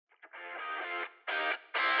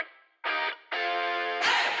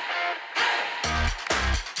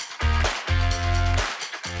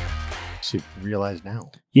Just you realize now.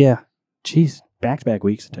 Yeah. Jeez. Back-to-back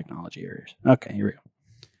weeks of technology errors. Okay, here we go.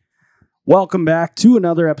 Welcome back to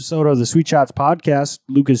another episode of the Sweet Shots Podcast.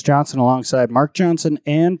 Lucas Johnson alongside Mark Johnson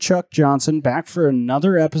and Chuck Johnson back for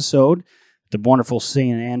another episode. The wonderful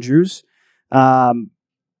St. Andrews.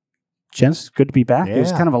 Gents, good to be back. Yeah. It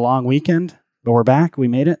was kind of a long weekend, but we're back. We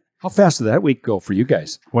made it. How fast did that week go for you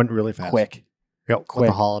guys? Went really fast. Quick. Yep, Quick. with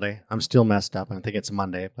the holiday. I'm still messed up. I think it's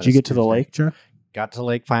Monday. But Did you it's get to the Tuesday. lake, Chuck? Got to the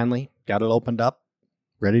lake finally. Got it opened up.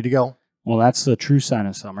 Ready to go. Well, that's the true sign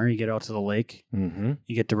of summer. You get out to the lake. Mm-hmm.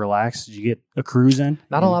 You get to relax. Did you get a cruise in?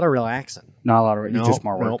 Not a lot of relaxing. Not a lot of just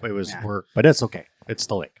more work. Nope, it was Yeah. work. But it's okay. It's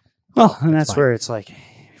the lake. Well, and that's fine. where it's like,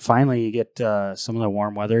 finally you get some of the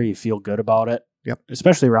warm weather. You feel good about it. Yep.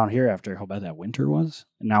 Especially around here after how bad that winter was.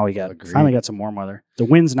 And now we Agreed. finally got some warm weather. The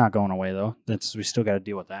wind's not going away though. We still got to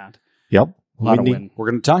deal with that. Yep. A lot Windy. of wind. We're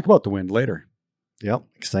going to talk about the wind later. Yep.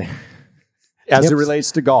 Exciting. As Tips. it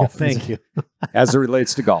relates to golf. Thank you. As it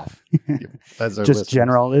relates to golf. That's our Just listeners.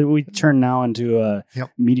 general. We turn now into a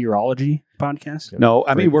Yep. meteorology podcast. Yep. No,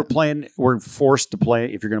 I mean, Great. we're forced to play.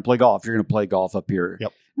 If you're going to play golf, you're going to play golf up here.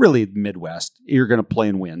 Yep. Really, Midwest. You're going to play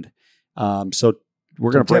in wind. So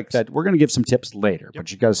we're going to break tips. that. We're going to give some tips later, Yep.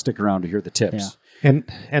 but you got to stick around to hear the tips. Yeah.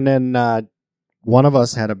 And then one of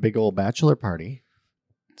us had a big old bachelor party.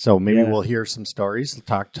 So maybe Yeah. we'll hear some stories.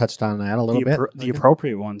 Touched on that a little bit. The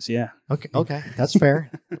appropriate ones, yeah. Okay, that's fair.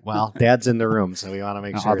 Well, Dad's in the room, so we want to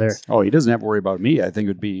make sure. there. it's- Oh, he doesn't have to worry about me. I think it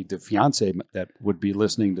would be the fiance that would be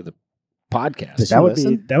listening to the podcast. Does she That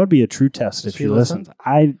listen? would be a true test Does if she she listen? listens.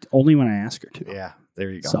 I only when I ask her to. Yeah, there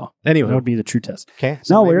you go. So Anyway, that would be the true test. okay.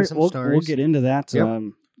 No, maybe some we'll stories. get into that. Yep.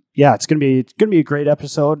 Yeah, it's gonna be a great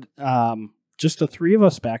episode. Just the three of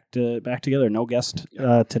us back together. No guest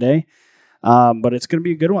today, but it's gonna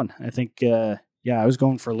be a good one. I think. I was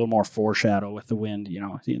going for a little more foreshadow with the wind.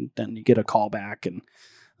 And then you get a call back, and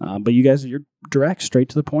but you guys, you're direct, straight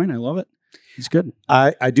to the point. I love it. It's good.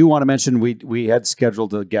 I do want to mention we had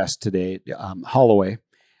scheduled a guest today, Holloway,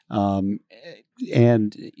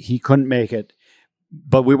 and he couldn't make it,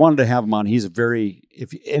 but we wanted to have him on. He's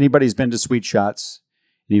if anybody's been to Sweet Shots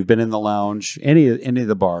and you've been in the lounge, any of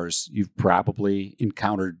the bars, you've probably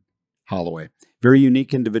encountered Holloway. Very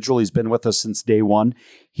unique individual. He's been with us since day one.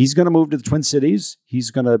 He's going to move to the Twin Cities. He's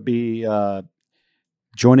going to be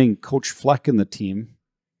joining Coach Fleck in the team.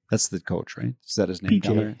 That's the coach, right? Is that his name? PJ.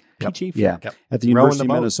 down there? PJ. Yeah, Yep. at the Rowing University the of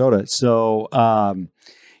boat. Minnesota. So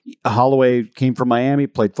Holloway came from Miami,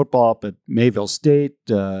 played football up at Mayville State,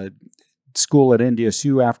 school at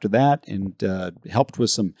NDSU after that, and helped with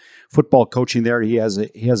some football coaching there. He has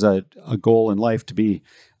a goal in life to be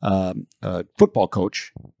a football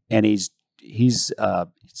coach, and he's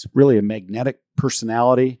really a magnetic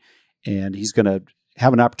personality, and he's going to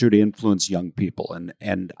have an opportunity to influence young people.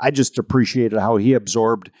 And I just appreciated how he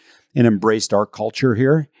absorbed and embraced our culture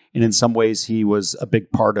here. And in some ways, he was a big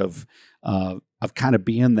part of kind of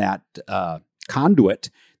being that conduit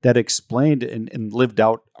that explained and lived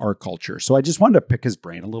out our culture. So I just wanted to pick his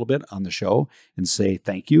brain a little bit on the show and say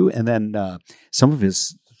thank you. And then some of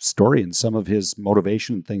his story and some of his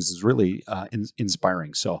motivation and things is really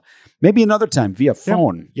inspiring. So maybe another time via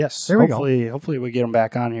phone. Yes, There we go. hopefully we get him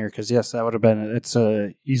back on here because yes, that would have been.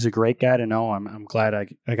 He's a great guy to know. I'm glad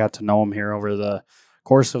I got to know him here over the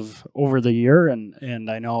course of over the year, and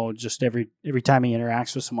I know just every time he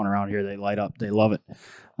interacts with someone around here, they light up. They love it.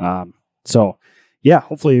 So yeah,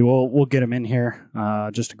 hopefully we'll get him in here.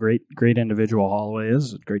 Just a great individual Holloway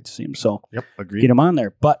is. Great to see him. So Yep, agreed. get him on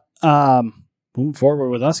there. But moving forward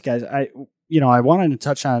with us guys, I wanted to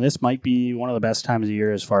touch on this. Might be one of the best times of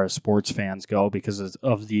year as far as sports fans go because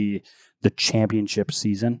of the championship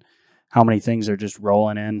season. How many things are just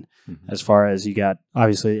rolling in as far as you got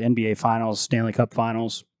obviously NBA Finals, Stanley Cup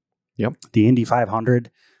Finals. Yep. The Indy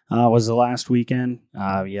 500 was the last weekend.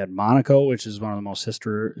 You had Monaco, which is one of the most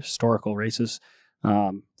historical races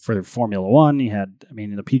for Formula One. You had,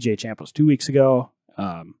 the PGA Champ was 2 weeks ago.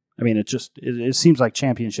 It seems like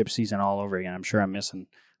championship season all over again. I'm sure I'm missing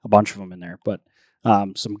a bunch of them in there, but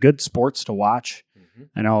some good sports to watch.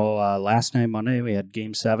 I know last night, Monday, we had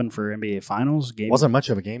Game 7 for NBA Finals. Wasn't much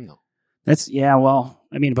of a game though. But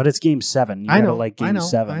it's Game 7. You I gotta know, like Game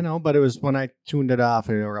 7. I know, but it was when I tuned it off,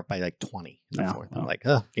 and they were up by like 20 in the Yeah, fourth. well. I'm like,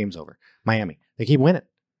 game's over. Miami, they keep winning.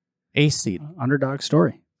 Ace seed, Underdog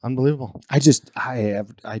story. unbelievable.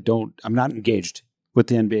 I'm not engaged with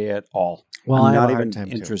the NBA at all. Well, I'm I have not a hard even time,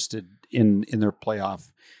 too. interested in their playoff.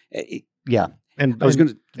 Yeah, And I was going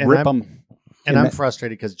to and rip I'm- them. And I'm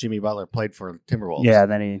frustrated because Jimmy Butler played for Timberwolves. Yeah,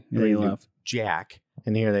 then he Really left. Jack,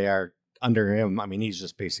 and here they are under him. He's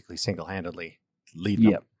just basically single-handedly leading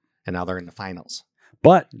them, Yep. and now they're in the finals.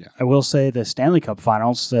 But Yeah. I will say the Stanley Cup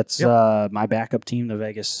Finals. That's Yep. my backup team, the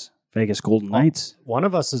Vegas Golden Knights. One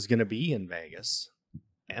of us is going to be in Vegas,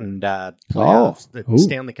 and Oh. the Ooh.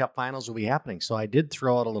 Stanley Cup Finals will be happening. So I did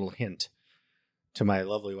throw out a little hint to my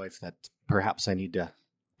lovely wife that perhaps I need to.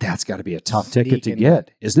 That's got to be a tough ticket Sneak to in.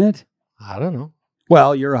 get, isn't it? I don't know.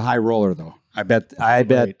 Well, you're a high roller, though. I bet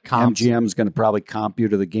Right, comps. MGM's going to probably comp you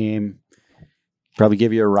to the game, probably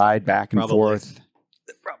give you a ride back and Probably. forth.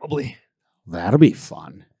 Probably. That'll be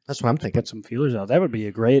fun. That's what I'm thinking. Put some feelers out. That would be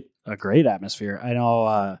a great atmosphere. I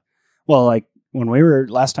know. Well, like when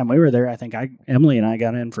last time we were there, I think Emily and I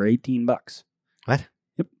got in for $18. What?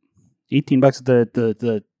 Yep, $18.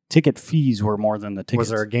 The ticket fees were more than the tickets. Was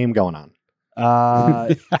there a game going on?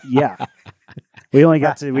 Yeah. We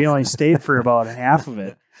only stayed for about half of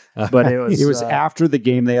it, but it was after the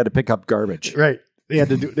game. They had to pick up garbage. Right. They had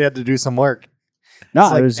to do some work. no,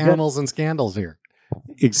 It's like it was good. animals and scandals here.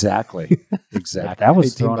 Exactly. Exactly. That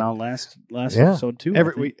was 18 thrown bucks. out last Yeah. episode too. I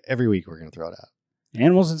think. Every week we're going to throw it out.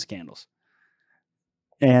 Animals and scandals.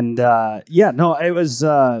 And it was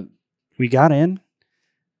we got in.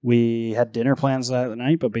 We had dinner plans that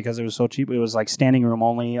night, but because it was so cheap, it was like standing room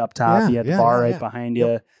only up top. Yeah, You had the yeah, bar yeah, right yeah. behind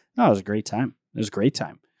you. No, it was a great time. It was a great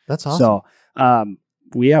time. That's awesome. So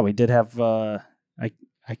we did have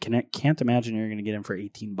I can't imagine you're gonna get in for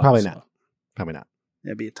 $18. Probably not. Probably not.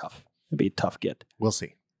 It'd be a tough get. We'll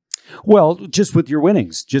see. Well, just with your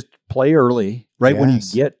winnings, just play early, right when you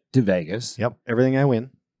Yes. get to Vegas. Yep. Everything I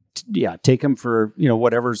win. Yeah, take them for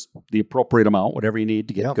whatever's the appropriate amount, whatever you need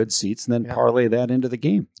to get Yep. good seats, and then Yep. parlay that into the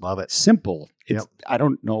game. Love it. Simple. Yep. I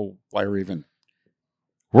don't know why we're even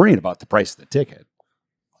worrying about the price of the ticket.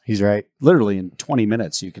 He's right. Literally in 20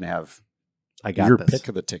 minutes, you can have I got your this. pick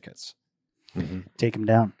of the tickets. Mhm. Take him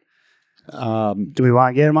down. Do Do we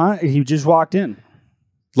want to get him on? He just walked in.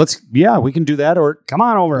 we can do that. Or Come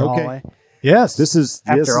on over, Okay. Holloway. Yes.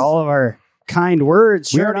 After all of our kind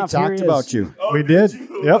words, we sure already enough, here talked he about is. you. we did.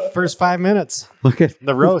 Yep. First 5 minutes. Look at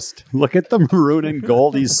The roast. look at the maroon and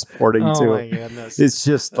gold he's sporting Oh too. my goodness. It's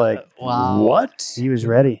just like Wow. what? He was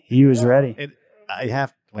ready. He was ready. I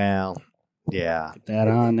have. Well, yeah. Put that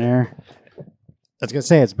on there. I was gonna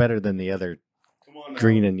say it's better than the other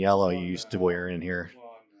green and yellow you used to wear in here.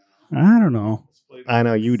 I don't know. I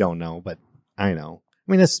know you don't know, but I know.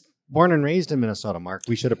 I mean, it's born and raised in Minnesota, Mark.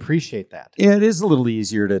 We should appreciate that. Yeah, it is a little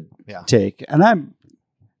easier to Yeah. take. And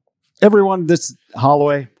everyone, this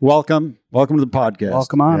Holloway, welcome to the podcast.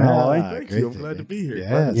 Welcome on, Yeah. Holloway. Thank great you. I'm to- glad to be here. Yes.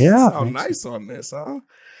 Glad to Yeah, sound thanks. nice on this, huh?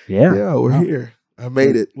 Yeah. Yeah, we're here. I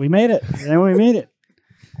made it. We made it. And we made it.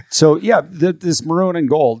 So yeah, this maroon and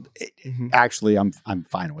gold. Mhm. Actually, I'm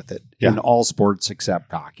fine with it Yeah. in all sports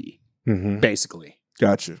except hockey, Mm-hmm. basically.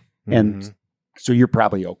 Gotcha. And so you're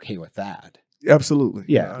probably okay with that. Absolutely.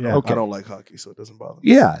 Yeah, I don't, okay. I don't like hockey, so it doesn't bother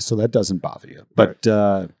me. Yeah, so that doesn't bother you. But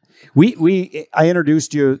I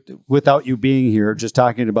introduced you without you being here, just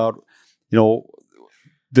talking about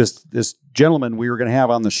this gentleman we were going to have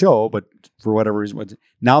on the show, but for whatever reason,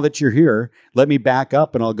 now that you're here, let me back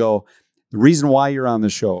up and I'll go. The reason why you're on the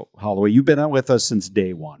show, Holloway, you've been with us since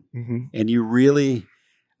day one, Mm-hmm. and you really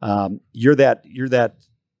you're that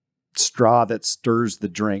straw that stirs the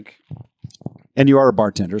drink, and you are a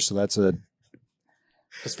bartender, so that's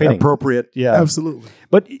It's fitting. appropriate. Yeah, Absolutely.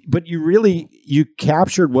 But you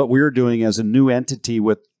captured what we were doing as a new entity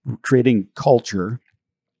with creating culture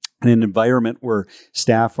and an environment where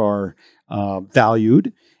staff are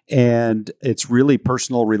valued, and it's really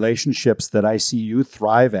personal relationships that I see you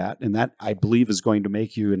thrive at, and that I believe is going to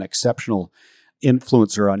make you an exceptional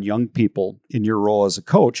influencer on young people in your role as a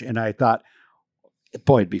coach. And I thought,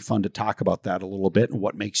 boy, it'd be fun to talk about that a little bit and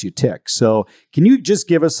what makes you tick. So can you just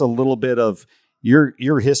give us a little bit of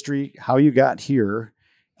your history, how you got here,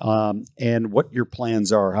 and what your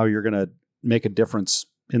plans are, how you're going to make a difference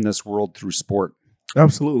in this world through sport?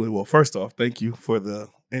 Absolutely. Well, first off, thank you for the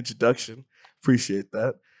introduction. Appreciate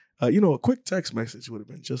that. A quick text message would have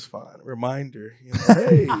been just fine. A reminder,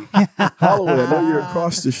 hey, Holloway, I know you're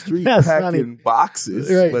across the street That's packing funny.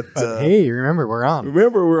 boxes, Right. but hey, remember we're on.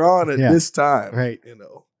 remember we're on at Yeah. this time. Right.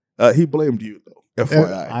 He blamed you though.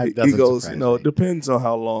 FYI, he doesn't goes, surprise it me. depends on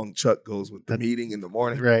how long Chuck goes with the meeting in the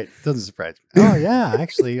morning. Right. Doesn't surprise me. Oh yeah,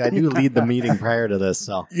 actually, I do lead the meeting prior to this.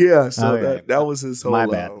 So Yeah, so Okay. that was his whole My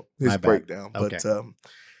bad. his My bad. breakdown. Okay.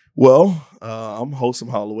 But I'm Holsum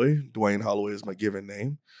Holloway. Dwayne Holloway is my given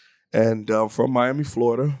name, and from Miami,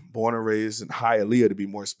 Florida. Born and raised in Hialeah, to be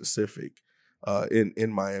more specific.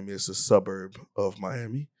 In Miami, it's a suburb of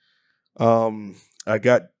Miami. I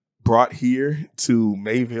got brought here to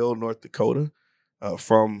Mayville, North Dakota,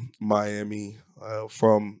 from Miami,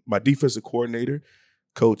 from my defensive coordinator,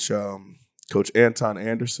 Coach Coach Anton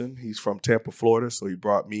Anderson. He's from Tampa, Florida, so he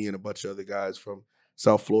brought me and a bunch of other guys from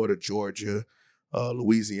South Florida, Georgia,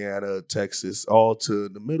 Louisiana, Texas, all to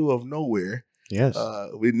the middle of nowhere. Yes.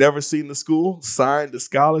 We'd never seen the school, signed the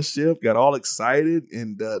scholarship, got all excited,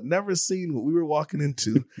 and never seen what we were walking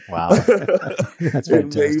into. Wow. That's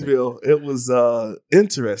In fantastic. Mayville. It was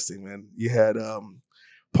interesting, man. You had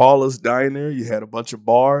Paula's Diner, you had a bunch of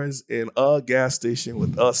bars, and a gas station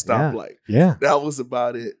with a stoplight. Yeah. That was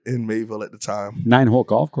about it in Mayville at the time. 9-hole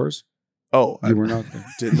golf course. Oh, You weren't out there.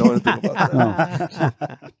 didn't know anything about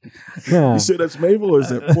that. Yeah. You sure that's Mayville or is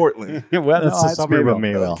that Portland? Well, That's a suburb of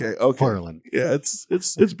Mayville. Okay. Portland. Yeah,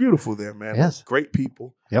 it's beautiful there, man. Yes. Great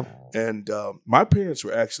people. Yep. And my parents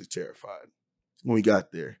were actually terrified when we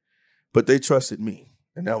got there, but they trusted me,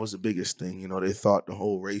 and that was the biggest thing. You know, they thought the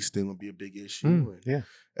whole race thing would be a big issue. And Yeah.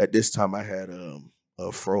 at this time, I had a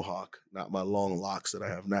frohawk, not my long locks that I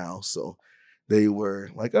have now. So they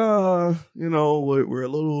were like, you know, we're a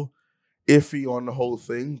little iffy on the whole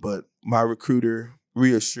thing, but my recruiter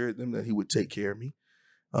reassured them that he would take care of me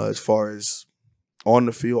as far as on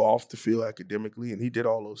the field, off the field, academically, and he did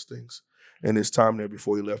all those things. And his time there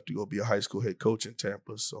before he left to go be a high school head coach in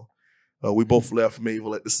Tampa. So we both left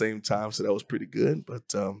Mayville at the same time, so that was pretty good.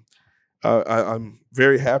 But I'm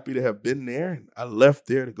very happy to have been there. I left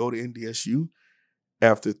there to go to NDSU.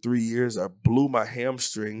 After 3 years, I blew my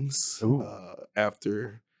hamstrings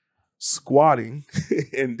after squatting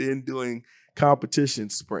and then doing competition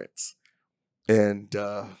sprints. And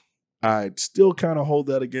I still kind of hold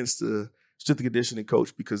that against the strength and conditioning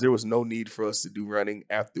coach because there was no need for us to do running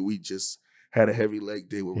after we just had a heavy leg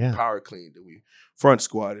day where we power cleaned and we front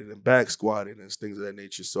squatted and back squatted and things of that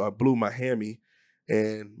nature. So I blew my hammy,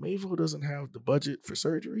 and Mayville doesn't have the budget for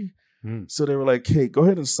surgery. So they were like, hey, go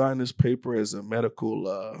ahead and sign this paper as a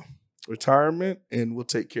medical retirement, and we'll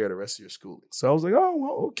take care of the rest of your schooling. So I was like, oh,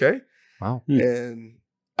 well, okay. Wow. And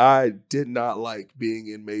I did not like being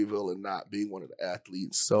in Mayville and not being one of the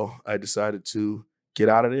athletes. So I decided to get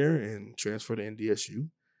out of there and transfer to NDSU.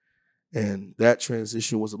 And that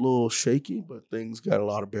transition was a little shaky, but things got a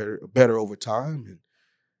lot of better over time.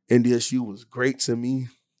 And NDSU was great to me,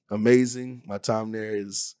 amazing. My time there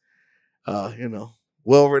is,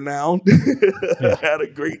 well-renowned. Yeah. Had a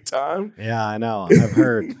great time. Yeah, I know. I've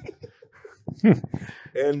heard.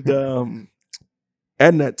 And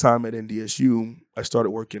at that time at NDSU, I started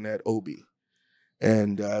working at OB.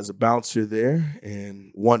 And as a bouncer there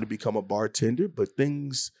and wanted to become a bartender, but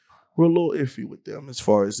things were a little iffy with them as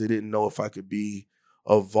far as they didn't know if I could be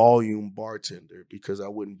a volume bartender because I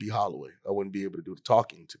wouldn't be Holloway. I wouldn't be able to do the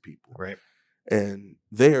talking to people. Right. And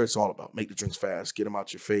there it's all about make the drinks fast, get them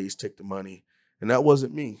out your face, take the money. And that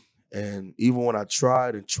wasn't me. And even when I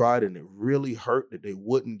tried, and it really hurt that they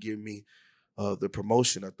wouldn't give me the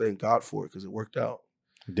promotion. I thank God for it because it worked out.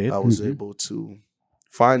 It did. I was able to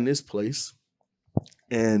find this place.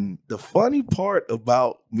 And the funny part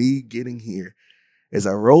about me getting here is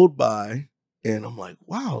I rode by and I'm like,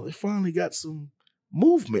 wow, they finally got some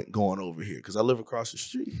movement going over here because I live across the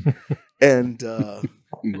street. And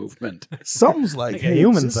Movement. something's like, hey,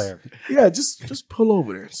 humans just, there. Yeah, just pull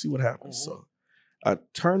over there and see what happens. So I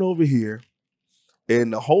turn over here,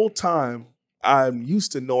 and the whole time I'm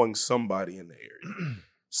used to knowing somebody in the area.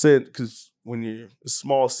 Said because when you're a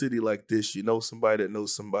small city like this, you know somebody that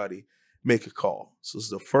knows somebody. Make a call. So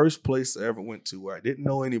it's the first place I ever went to where I didn't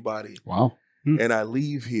know anybody. Wow. And I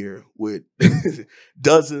leave here with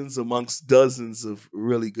dozens amongst dozens of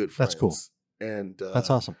really good friends. That's cool. And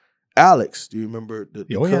That's awesome. Alex, do you remember the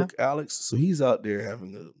Oh, yeah. cook, Alex? So he's out there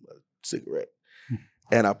having a cigarette.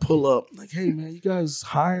 And I pull up, like, hey, man, you guys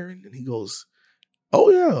hiring? And he goes,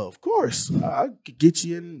 oh, yeah, of course. I could get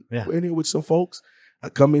you in here with some folks. I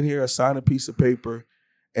come in here, I sign a piece of paper,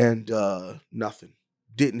 and nothing.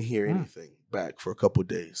 Didn't hear anything back for a couple of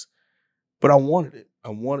days. But I wanted it. I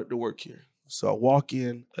wanted to work here. So I walk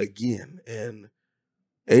in again, and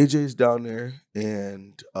AJ's down there,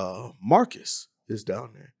 and Marcus is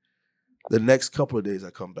down there. The next couple of days I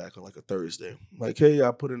come back on like a Thursday. I'm like, hey,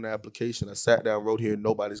 I put in an application. I sat down, wrote here,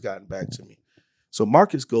 nobody's gotten back to me. So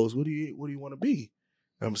Marcus goes, what do you want to be?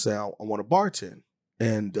 And I'm saying, I want to bartend.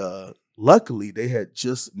 And luckily they had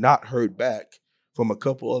just not heard back from a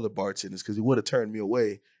couple other bartenders because he would have turned me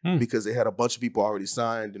away because they had a bunch of people already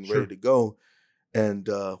signed and ready to go. And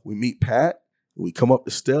we meet Pat. We come up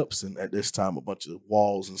the steps, and at this time, a bunch of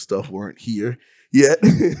walls and stuff weren't here yet,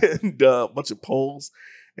 and a bunch of poles.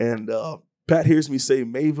 And Pat hears me say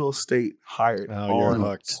Mayville State hired you're on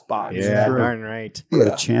hooked. spot. Yeah, Sure. darn right. What are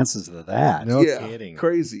the chances of that? No Yeah, kidding.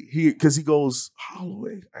 crazy. Because he goes,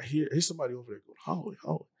 Holloway. I hear somebody over there going, Holloway.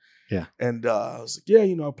 Yeah. And I was like,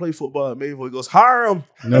 yeah, I play football at Mayville. He goes, hire him.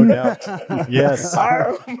 No doubt. Yes.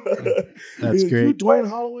 Hire him. That's You great. Dwayne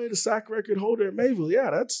Holloway, the sack record holder at Mayville. Yeah,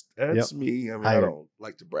 that's Yep. me. I mean, Hired. I don't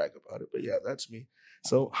like to brag about it, but yeah, that's me.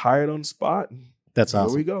 So hired on the spot. And That's here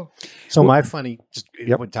awesome. we go. So my funny, just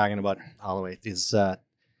Yep. when talking about Holloway, is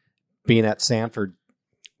being at Sanford,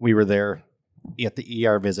 we were there at the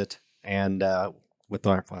ER visit and with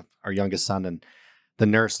our youngest son, and the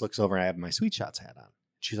nurse looks over and I have my Sweet Shots hat on.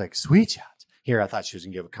 She's like, Sweet Shots? Here, I thought she was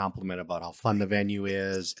going to give a compliment about how fun the venue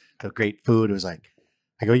is, the great food. It was like,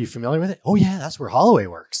 I go, you familiar with it? Oh, yeah, that's where Holloway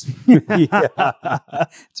works. Yeah.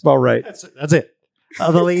 It's about right. That's it.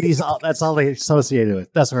 The ladies, that's all they associated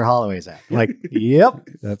with. That's where Holloway's at. I'm like, yep.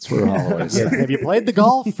 That's where Holloway's Yeah. at. Have you played the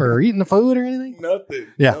golf or eaten the food or anything? Nothing.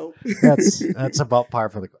 Yeah. Nope. That's about par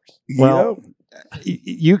for the course. Well,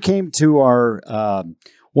 you came to our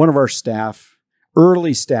one of our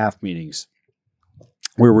early staff meetings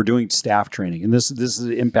where we're doing staff training, and this is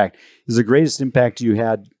the impact. This is the greatest impact you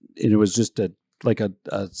had, and it was just a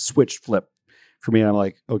switch flip for me. And I'm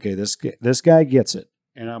like, okay, this guy gets it,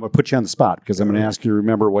 and I'm gonna put you on the spot because I'm gonna ask you to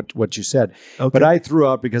remember what you said. Okay. But I threw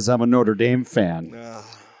out because I'm a Notre Dame fan. Ah,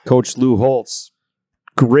 Coach Lou Holtz,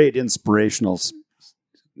 great inspirational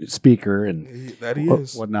speaker and that he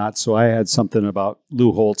is. whatnot. So I had something about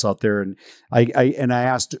Lou Holtz out there, and I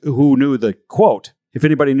asked who knew the quote. If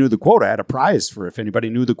anybody knew the quote, I had a prize for if anybody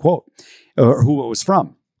knew the quote or who it was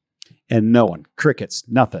from, and no one, crickets,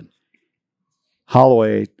 nothing.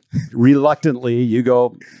 Holloway, reluctantly, you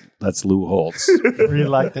go, that's Lou Holtz,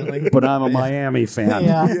 Reluctantly. but I'm a Miami fan.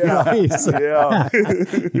 Yeah. Nice. Yeah.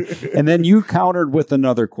 And then you countered with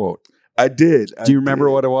another quote. I did. Do you remember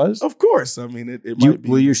what it was? Of course. I mean, it might be.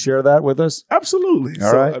 Will you share that with us? Absolutely.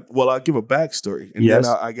 All right. I'll give a backstory, and Yes.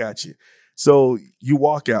 then I got you. So you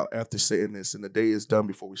walk out after saying this, and the day is done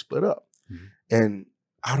before we split up. Mm-hmm. And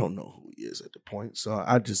I don't know who he is at the point. So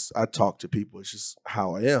I talk to people. It's just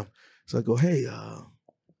how I am. So I go, hey,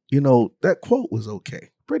 that quote was okay.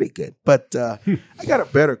 Pretty good. But I got a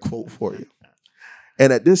better quote for you.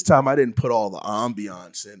 And at this time, I didn't put all the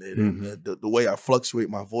ambiance in it and the way I fluctuate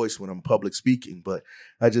my voice when I'm public speaking. But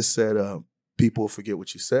I just said, people will forget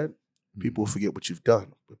what you said. People will forget what you've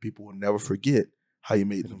done. But people will never forget how you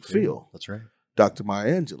made them feel. That's right. Dr.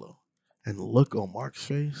 Maya Angelou. And the look on Mark's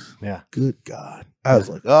face. Yeah. Good God. I was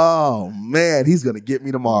like, oh, man, he's going to get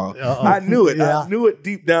me tomorrow. Uh-oh. I knew it. Yeah. I knew it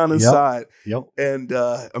deep down inside. Yep. And,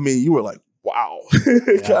 you were like, wow,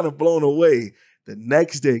 kind of blown away. The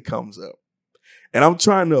next day comes up. And I'm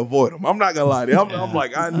trying to avoid him. I'm not going to lie to you. I'm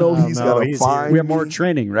like, I know he's going to find We have more me.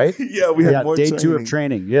 training, right? Yeah, we had more day training. 2 of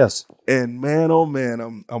training. Yes. And man, oh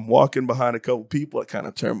man, I'm walking behind a couple people. I kind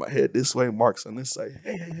of turn my head this way. Mark's on this side.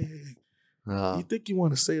 Hey. You think you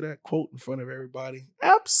want to say that quote in front of everybody?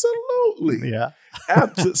 Absolutely. Yeah.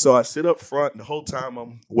 So I sit up front, and the whole time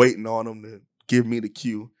I'm waiting on him to give me the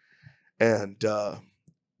cue. And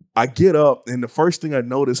I get up, and the first thing I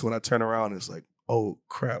notice when I turn around is like, oh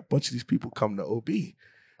crap, a bunch of these people come to OB.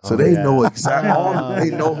 So they know exactly,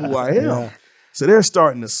 they know who I am. Yeah. So they're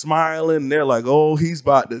starting to smile, and they're like, oh, he's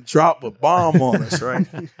about to drop a bomb on us, right?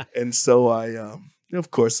 And so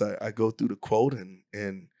of course, I go through the quote,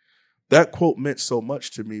 and that quote meant so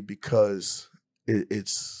much to me because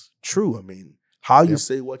it's true. I mean, how you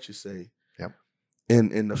say what you say,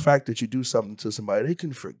 and the fact that you do something to somebody, they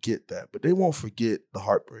can forget that, but they won't forget the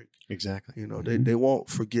heartbreak. Exactly. They won't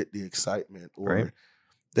forget the excitement or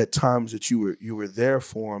that times that you were there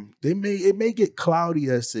for them. It may get cloudy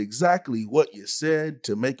as to exactly what you said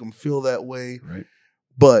to make them feel that way, Right.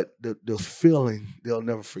 but the feeling, they'll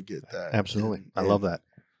never forget that. Absolutely. I love that.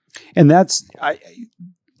 And that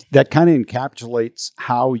kind of encapsulates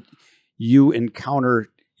how you encounter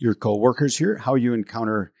your coworkers here, how you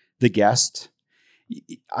encounter the guest.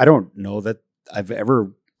 I don't know that I've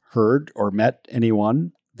ever heard or met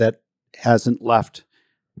anyone that hasn't left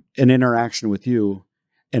an interaction with you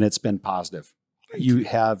and it's been positive. You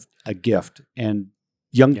have a gift, and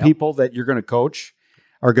young people that you're going to coach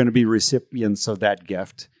are going to be recipients of that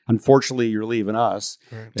gift. Unfortunately, you're leaving us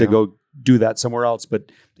to go do that somewhere else,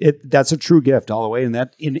 but that's a true gift all the way. And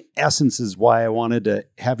that in essence is why I wanted to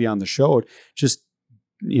have you on the show. Just,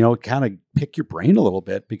 kind of pick your brain a little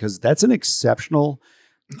bit, because that's an exceptional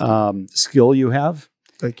skill you have.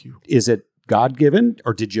 Thank you. Is it God-given,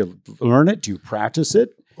 or did you learn it? Do you practice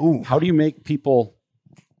it? Ooh. How do you make people,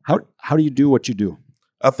 how do you do what you do?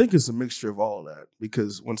 I think it's a mixture of all of that,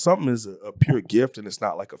 because when something is a pure gift and it's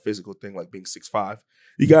not like a physical thing like being 6'5",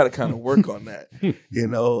 you got to kind of work on that.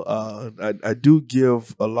 I do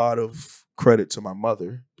give a lot of credit to my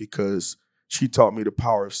mother, because she taught me the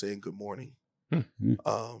power of saying good morning.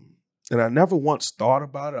 And I never once thought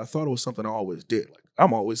about it. I thought it was something I always did. Like,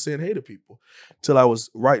 I'm always saying hey to people. Till I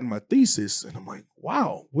was writing my thesis, and I'm like,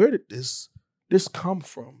 wow, where did this come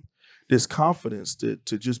from? This confidence to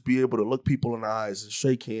just be able to look people in the eyes and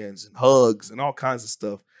shake hands and hugs and all kinds of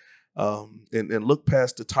stuff, and look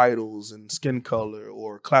past the titles and skin color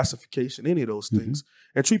or classification, any of those things,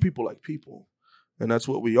 and treat people like people. And that's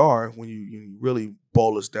what we are when you really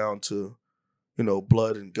boil us down to,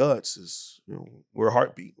 blood and guts. Is we're a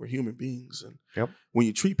heartbeat, we're human beings, and when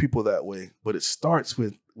you treat people that way, but it starts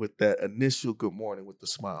with that initial good morning with the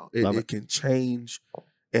smile. It can change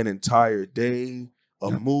an entire day, a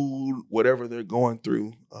mood, whatever they're going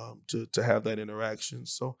through, to have that interaction.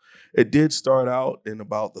 So it did start out in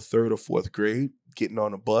about the 3rd or 4th grade, getting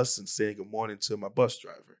on a bus and saying good morning to my bus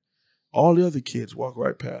driver. All the other kids walk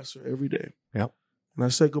right past her every day. Yep. And I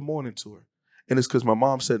say good morning to her. And it's because my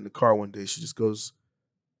mom said in the car one day, she just goes,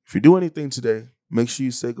 if you do anything today, make sure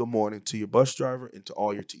you say good morning to your bus driver and to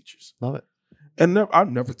all your teachers. Love it. And I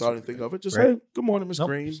never thought anything of it. Just, hey, good morning, Miss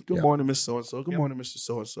Green. Good morning, Miss So-and-so. Good morning, Mr.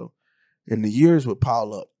 So-and-so. And the years would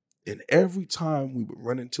pile up. And every time we would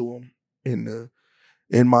run into them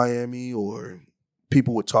in Miami, or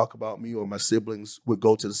people would talk about me, or my siblings would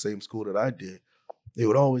go to the same school that I did, they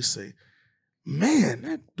would always say, man,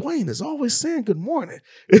 that Dwayne is always saying good morning.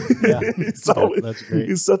 That's great.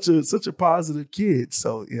 He's such a positive kid.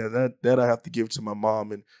 So yeah, that I have to give to my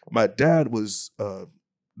mom. And my dad was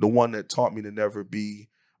the one that taught me to never be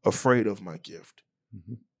afraid of my gift,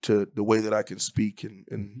 to the way that I can speak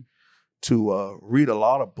and to read a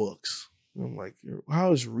lot of books. And I'm like,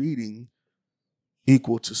 how is reading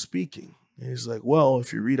equal to speaking? And he's like, well,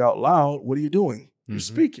 if you read out loud, what are you doing? You're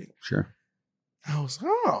speaking. Sure. I was,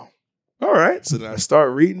 oh, all right. So then I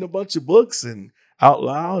start reading a bunch of books and out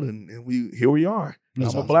loud, and here we are.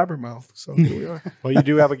 That's I'm awesome. a blabbermouth, so here we are. Well, you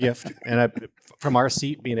do have a gift, and from our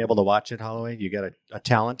seat, being able to watch it, Holloway, you got a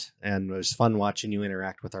talent, and it was fun watching you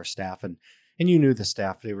interact with our staff, and you knew the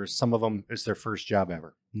staff. They were, some of them, it's their first job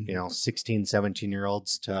ever. 16,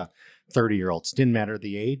 17-year-olds to 30-year-olds. Didn't matter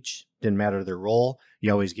the age, didn't matter their role.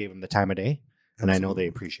 You always gave them the time of day. And I know they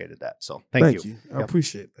appreciated that. So thank you. I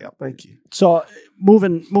appreciate that. Thank you. So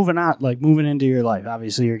moving on, like moving into your life,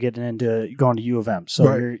 obviously you're getting into going to U of M.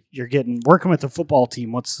 So you're working with the football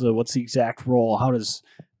team. What's the exact role? How does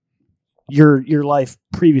your life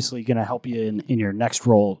previously going to help you in your next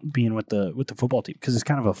role being with the football team? Because it's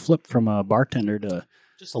kind of a flip from a bartender to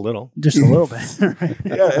just a little bit. Right?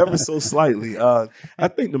 Yeah, ever so slightly. I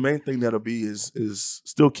think the main thing that'll be is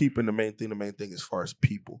still keeping the main thing as far as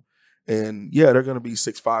people. And yeah, they're going to be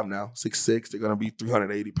 6'5" now, 6'6". They're going to be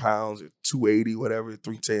 380 pounds or 280, whatever,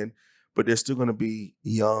 310. But they're still going to be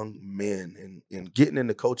young men. And getting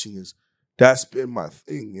into coaching that's been my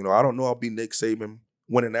thing. I don't know I'll be Nick Saban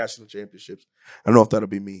winning national championships. I don't know if that'll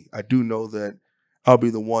be me. I do know that I'll be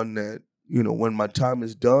the one that, when my time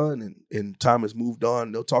is done and time has moved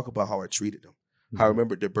on, they'll talk about how I treated them. I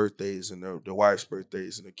remember their birthdays and their wife's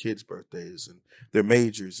birthdays and their kids' birthdays and their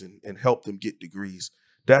majors and help them get degrees.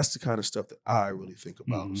 That's the kind of stuff that I really think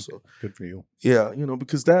about. So good for you. Yeah,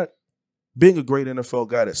 because that being a great NFL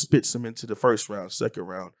guy that spits them into the first round, second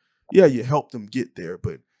round, yeah, you help them get there.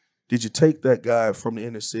 But did you take that guy from the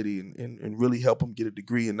inner city and really help him get a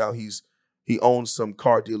degree? And now he owns some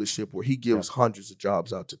car dealership where he gives hundreds of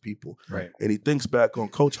jobs out to people. Right. And he thinks back on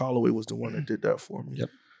Coach Holloway was the one that did that for me. Yep.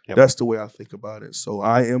 That's the way I think about it. So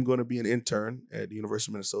I am going to be an intern at the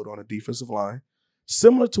University of Minnesota on a defensive line.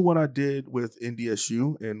 Similar to what I did with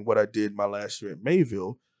NDSU and what I did my last year at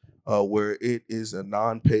Mayville, where it is a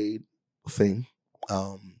non-paid thing.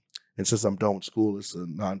 And since I'm done with school, it's a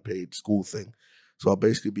non-paid school thing. So I'll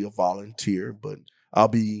basically be a volunteer, but I'll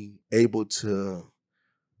be able to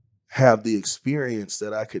have the experience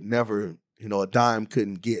that I could never, a dime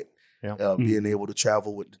couldn't get. Being able to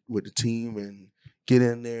travel with the team and get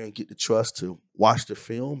in there and get the trust to watch the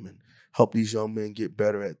film and help these young men get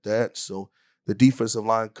better at that. So the defensive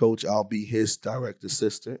line coach, I'll be his direct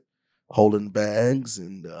assistant, holding bags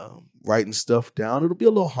and writing stuff down. It'll be a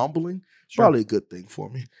little humbling. Probably a good thing for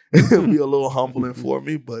me. It'll be a little humbling for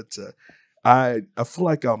me, but I feel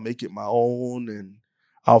like I'll make it my own and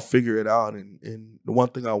I'll figure it out. And the one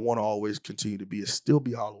thing I want to always continue to be is still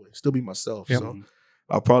be Holloway, still be myself. Yep. So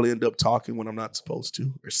I'll probably end up talking when I'm not supposed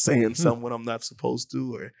to, or saying something when I'm not supposed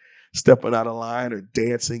to, or stepping out of line, or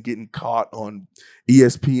dancing, getting caught on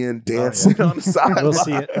ESPN dancing on the sideline. We'll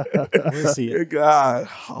see it. We'll see it. God,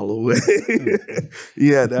 Holloway.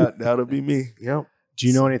 Yeah, that'll be me. Yep. Do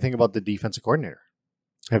you know anything about the defensive coordinator?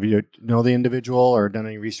 Have you know the individual or done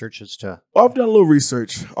any research as to? Well, I've done a little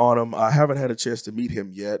research on him. I haven't had a chance to meet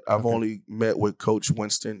him yet. I've Okay. only met with Coach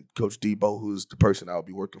Winston, Coach Debo, who's the person I'll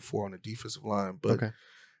be working for on the defensive line. But,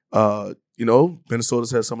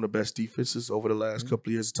 Minnesota's had some of the best defenses over the last couple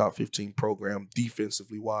of years, top 15 program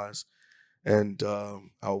defensively wise. And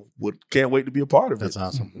can't wait to be a part of That's it.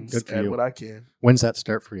 awesome. Just Good for add you. what I can. When's that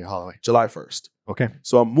start for you, Holloway? July 1st. Okay.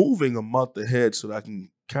 So I'm moving a month ahead so that I can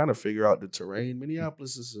kind of figure out the terrain.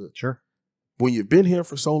 Minneapolis is Sure. when you've been here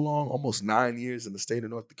for so long, almost 9 years in the state of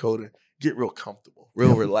North Dakota, get real comfortable,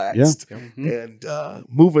 real relaxed. And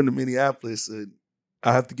moving to Minneapolis,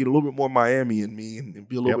 I have to get a little bit more Miami in me and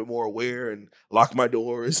be a little bit more aware and lock my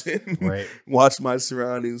doors and watch my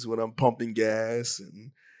surroundings when I'm pumping gas.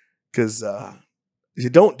 And because you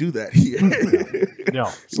don't do that here. No,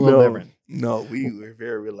 it's a little different. No, we're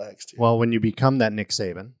very relaxed here. Well, when you become that Nick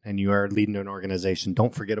Saban and you are leading an organization,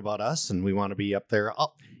 don't forget about us. And we want to be up there.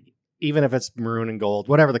 Even if it's maroon and gold,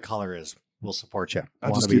 whatever the color is, we'll support you.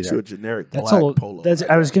 I'll just get you a generic black polo.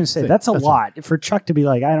 I was going to say, that's a lot. For Chuck to be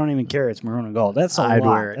like, I don't even care, it's maroon and gold. That's a I'd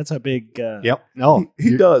lot. wear it. That's a big... Yep. No.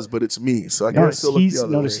 He does, but it's me. So I gotta still look the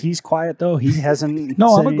other way. He's quiet, though. He hasn't...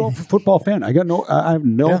 No, I'm a Gopher football fan. I have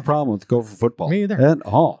no problem with Gopher football. Me either. At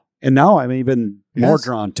all. And now I'm even more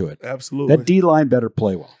drawn to it. Absolutely. That D-line better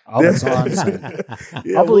play well. That's all I'm saying.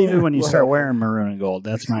 I'll believe it when you start wearing maroon and gold.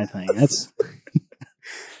 That's my thing. That's...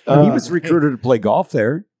 he was recruited to play golf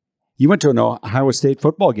there. He went to an Ohio State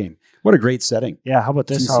football game. What a great setting. Yeah, how about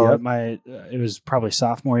this? TCF? It was probably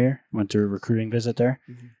sophomore year. Went to a recruiting visit there.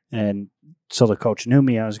 And so the coach knew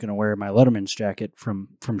me. I was going to wear my Letterman's jacket from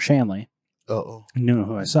Shanley. Uh-oh. Knew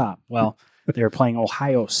who I saw. Well, they were playing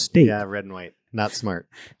Ohio State. Yeah, red and white. Not smart.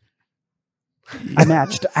 I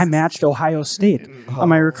matched Ohio State on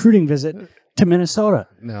my recruiting visit to Minnesota.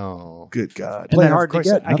 No. Good God. Play then, of hard to course,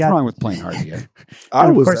 get. I Nothing got- wrong with playing hard to get.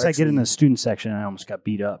 And of course, I get in the student section and I almost got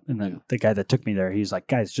beat up. And the guy that took me there, he's like,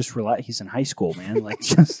 guys, just relax. He's in high school, man. Like,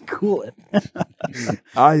 just cool it.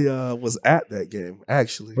 I was at that game,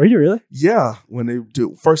 actually. Were you really? Yeah, when they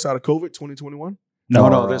do first out of COVID, 2021.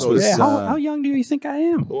 No, this was... Yeah, how young do you think I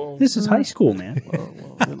am? Well, This is high school, man.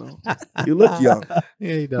 You look young.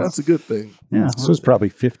 Yeah, he does. That's a good thing. Yeah. This was probably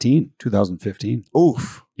 2015.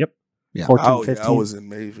 Oof. Yeah. 14, 15. I was in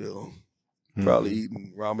Mayville, probably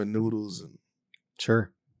eating ramen noodles and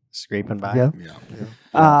Sure. Scraping by. Yeah.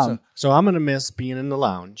 Yeah. So I'm going to miss being in the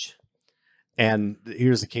lounge. And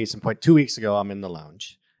here's the case in point. 2 weeks ago, I'm in the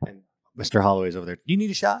lounge. And Mr. Holloway's over there. Do you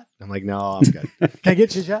need a shot? I'm like, no, I'm good. Can I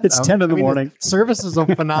get you a shot? It's 10 in the morning. The service is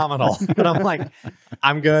phenomenal. And I'm like,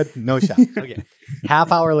 I'm good. No shot. Okay.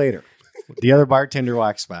 Half hour later, the other bartender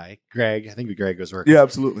walks by. Greg, I think Greg was working. Yeah,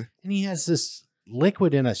 absolutely. And he has this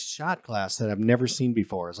liquid in a shot glass that I've never seen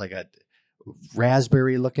before. It's like a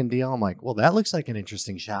raspberry looking deal. I'm like, well, that looks like an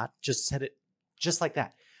interesting shot. Just said it just like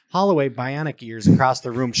that. Holloway, bionic ears across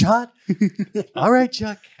the room. Shot. All right,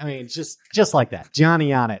 Chuck. I mean, just like that.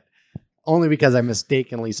 Johnny on it. Only because I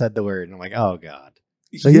mistakenly said the word. And I'm like, oh, God.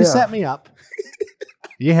 So you set me up.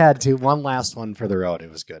 You had to. One last one for the road.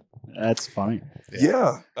 It was good. That's funny.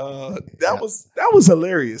 Yeah. That was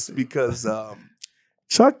hilarious because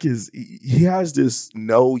Chuck he has this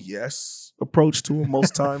no yes approach to him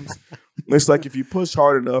most times. It's like if you push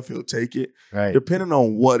hard enough, he'll take it. Right. Depending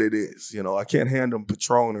on what it is. You know, I can't hand him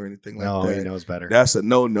Patron or anything like No, that. he knows better. That's a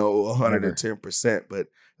no, 110%. But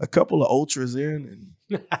a couple of ultras in,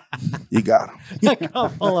 and you got him. A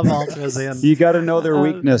couple of ultras in. You got to know their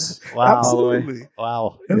weakness. Wow. Absolutely.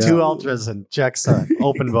 Wow. Yeah. 2 ultras and Chuck's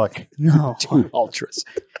open book. No. 2 ultras.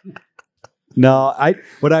 No,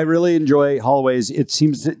 what I really enjoy, Holloway, is it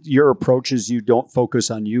seems that your approach is you don't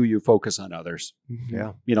focus on you focus on others.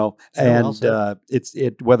 Yeah. You know, So and well said. it's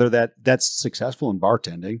whether that's successful in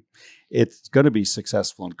bartending, it's going to be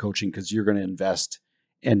successful in coaching because you're going to invest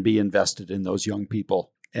and be invested in those young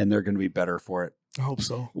people, and they're going to be better for it. I hope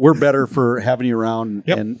so. We're better for having you around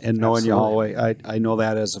Yep. and knowing you, Absolutely. Holloway. I know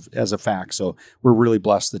that as a fact. So we're really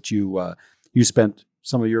blessed that you spent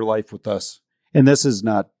some of your life with us. And this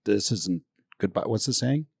isn't goodbye. What's the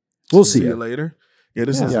saying? We'll see you you. later. Yeah,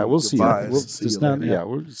 this Yeah, is we'll see you. goodbye. We'll See you later.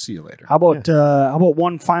 we'll see you later. How about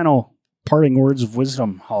one final parting words of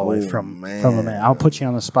wisdom, Holloway, Oh, from man. a man? I'll put you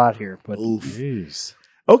on the spot here, but Oof. Jeez.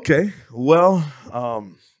 Okay. Well,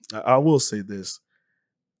 I will say this.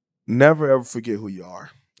 Never ever forget who you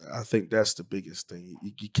are. I think that's the biggest thing.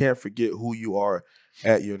 You can't forget who you are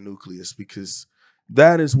at your nucleus because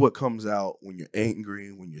that is what comes out when you're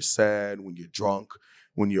angry, when you're sad, when you're drunk,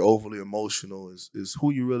 when you're overly emotional is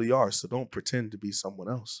who you really are. So don't pretend to be someone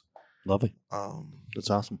else. Lovely. That's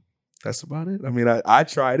awesome. That's about it. I mean, I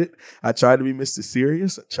tried it. I tried to be Mr.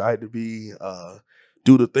 Serious. I tried to be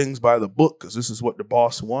do the things by the book because this is what the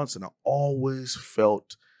boss wants. And I always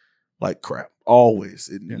felt like crap. Always.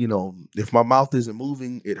 You know, if my mouth isn't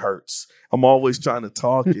moving, it hurts. I'm always trying to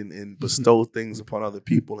talk and bestow things upon other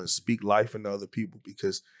people and speak life into other people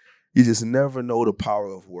because you just never know the power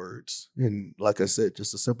of words. And like I said,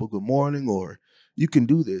 just a simple good morning, or you can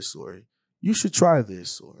do this, or you should try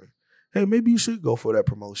this, or hey, maybe you should go for that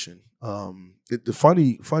promotion. The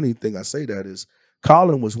funny thing I say that is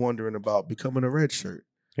Colin was wondering about becoming a red shirt.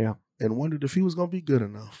 Yeah. And wondered if he was going to be good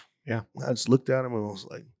enough. Yeah. I just looked at him and was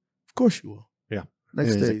like, of course you will. Yeah.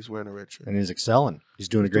 Next And day he's wearing a red shirt. And he's excelling. He's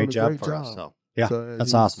doing a great job for us. So, yeah, So,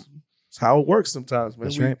 that's awesome. It's how it works sometimes, man.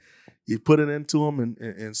 That's right. You put it into them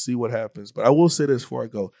and see what happens. But I will say this before I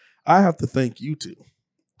go. I have to thank you two.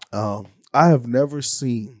 I have never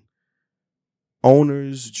seen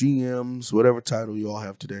owners, GMs, whatever title you all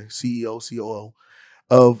have today, CEO, COO,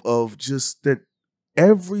 of just that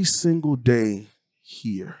every single day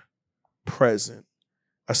here, present.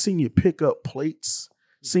 I seen you pick up plates,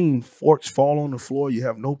 seen forks fall on the floor. You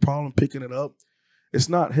have no problem picking it up. It's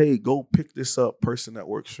not, hey, go pick this up, person that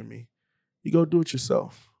works for me. You go do it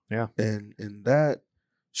yourself. Yeah. And that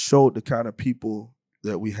showed the kind of people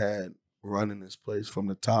that we had running this place from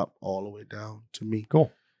the top all the way down to me.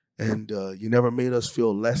 Cool. And you never made us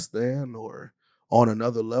feel less than or on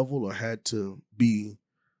another level or had to be,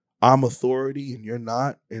 I'm authority and you're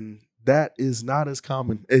not. And that is not as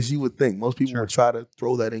common as you would think. Most people would try to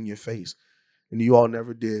throw that in your face. And you all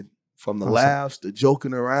never did. From the laughs, to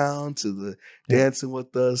joking around, to the dancing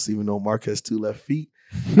with us, even though Mark has 2 left feet.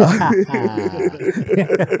 I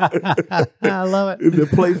love it. The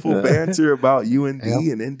playful banter about UND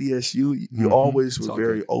and NDSU, you always were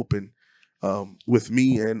very open with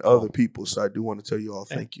me and other people. So I do want to tell you all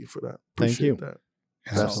thank you for that. Appreciate that.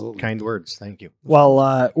 Absolutely. Kind words. Thank you.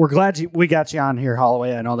 Well, we're glad we got you on here,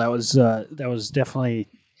 Holloway. I know that was definitely,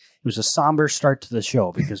 it was a somber start to the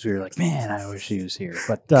show because we were like, man, I wish he was here.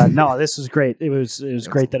 But no, this was great. It was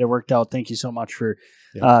great that it worked out. Thank you so much for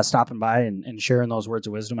stopping by and sharing those words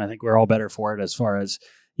of wisdom. I think we're all better for it as far as,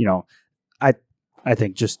 you know, I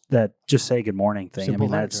think just say good morning thing. Simple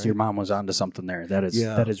that's right? Your mom was onto something there. That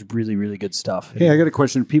is really, really good stuff. Hey, I got a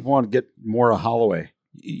question. People want to get more of Holloway.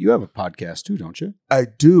 You have a podcast too, don't you? I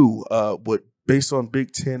do, but based on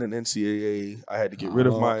Big Ten and NCAA, I had to get rid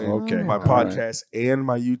of my podcast and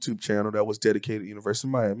my YouTube channel that was dedicated to University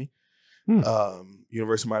of Miami.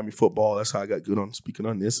 University of Miami football. That's how I got good on speaking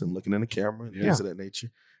on this and looking in the camera and things of that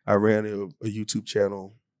nature. I ran a YouTube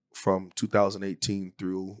channel from 2018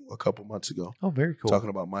 through a couple months ago. Oh, very cool. Talking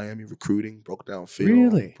about Miami recruiting, broke down film,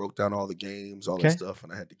 Really? broke down all the games, all that stuff,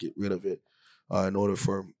 and I had to get rid of it in order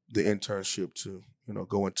for the internship to,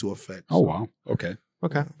 go into effect. Oh, wow. Okay.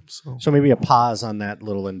 Okay. So maybe a pause on that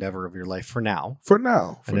little endeavor of your life for now. For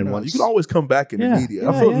now. And then once you can always come back in the media.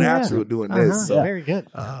 I feel natural doing this. So very good.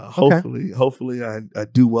 Hopefully I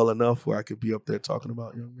do well enough where I could be up there talking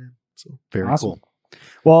about young men. So very awesome. Cool.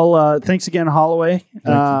 Well, thanks again, Holloway.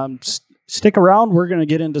 Stick around. We're going to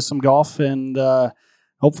get into some golf, and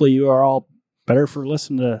hopefully you are all better for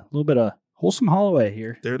listening to a little bit of Holsum Holloway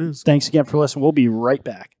here. There it is. Thanks again for listening. We'll be right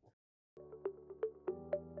back.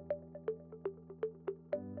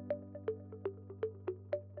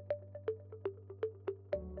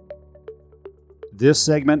 This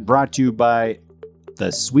segment brought to you by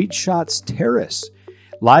the Sweet Shots Terrace.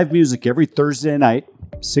 Live music every Thursday night,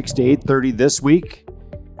 6 to 8:30 this week.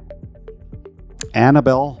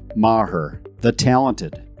 Annabelle Maher, the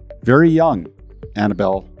talented, very young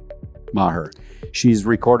Annabelle Maher. She's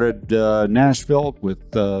recorded Nashville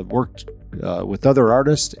with worked with other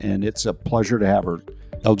artists, and it's a pleasure to have her.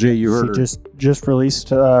 LJ, you heard her. She just released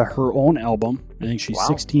her own album. I think she's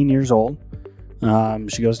 16 years old.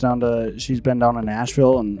 She's been down to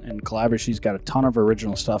Nashville and collaborated. She's got a ton of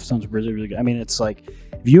original stuff. Sounds really, really good. I mean, it's like,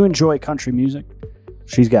 if you enjoy country music,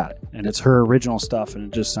 she's got it. And it's her original stuff,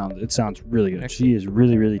 and it sounds really good. She is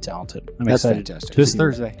really, really talented. That's fantastic. This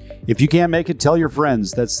Thursday. If you can't make it, tell your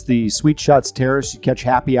friends. That's the Sweet Shots Terrace. You catch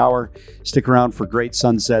happy hour. Stick around for great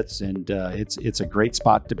sunsets, and it's a great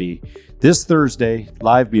spot to be. This Thursday,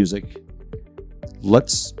 live music.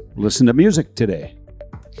 Let's listen to music today.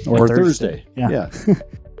 Or Thursday. Yeah.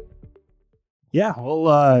 Yeah.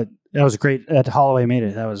 Well, that was great. Holloway made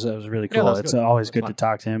it. That was really cool. Yeah, it's always good to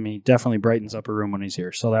talk to him. He definitely brightens up a room when he's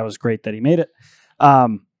here. So that was great that he made it.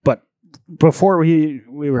 But before we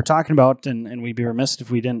were talking about, and we'd be remiss if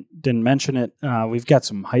we didn't mention it, we've got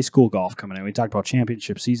some high school golf coming in. We talked about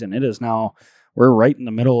championship season. It is now, we're right in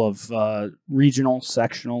the middle of regional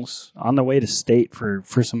sectionals on the way to state for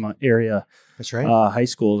some area That's right. high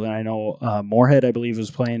schools. And I know Moorhead, I believe,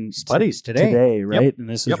 was playing Buddies today. right? Yep. And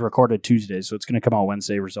this is Yep. recorded Tuesday, so it's going to come out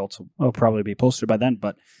Wednesday. Results will probably be posted by then.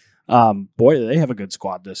 But boy, they have a good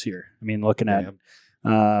squad this year. I mean, looking at,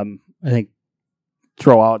 I think,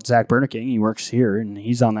 throw out Zach Berniking. He works here, and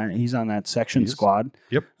he's on that section squad.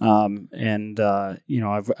 Yep. And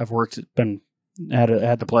I've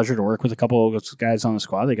had the pleasure to work with a couple of those guys on the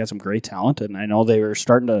squad. They got some great talent, and I know they were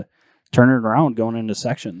starting to turn it around going into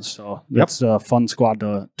sections. So that's a fun squad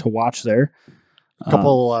to watch there. A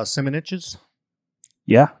couple Simoniches.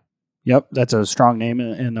 Yeah. Yep. That's a strong name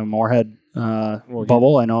in the Moorhead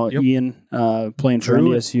bubble. I know Ian playing for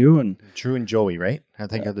NDSU and Drew and Joey, right? I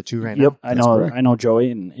think are the two right now. Yep. I know Joey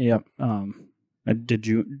and did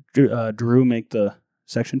Drew make the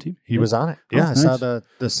section team? He was on it. Yeah, nice. I saw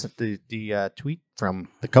the tweet from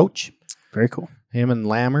the coach. Very cool. Him and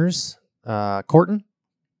Lammers, Corton.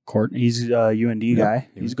 He's a UND guy.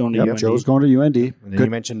 He's going to UND. Joe's going to UND. And then you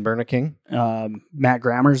mentioned Berna King. Matt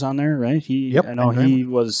Grammer's on there, right? I know he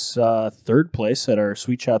was third place at our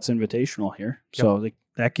Sweet Shots Invitational here. So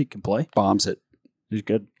that kid can play. Bombs it. He's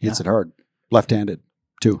good. Hits it hard. Left-handed,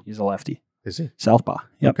 too. He's a lefty. Is he? Southpaw.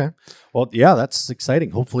 Yep. Okay. Well, yeah, that's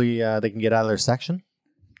exciting. Hopefully they can get out of their section.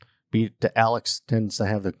 Alex tends to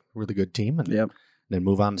have a really good team and then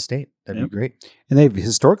move on to state. That'd be great. And they've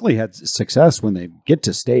historically had success when they get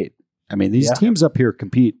to state. I mean, these teams up here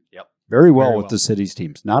compete very well with the city's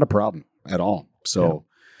teams. Not a problem at all. So,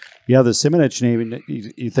 the Simonich name,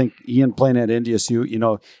 you think Ian playing at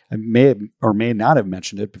NDSU, I may or may not have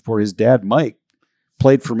mentioned it before. His dad, Mike,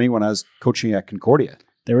 played for me when I was coaching at Concordia.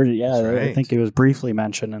 They were, I think it was briefly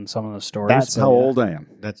mentioned in some of the stories. That's how old I am.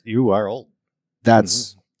 You are old.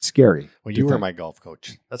 That's scary. Well, you were my golf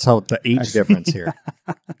coach. That's how the age difference here.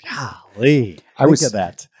 Golly. Look at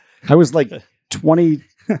that. I was like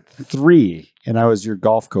 23 and I was your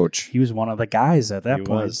golf coach. He was one of the guys at that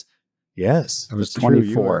point. Yes. I was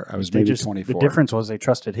 24. I was maybe 24. The difference was they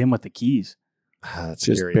trusted him with the keys. That's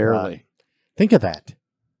just scary. barely. Think of that.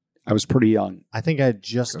 I was pretty young. I think I had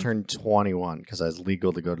just turned 21 because I was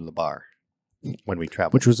legal to go to the bar when we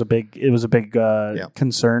traveled. Which was a big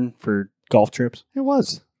concern for golf trips. It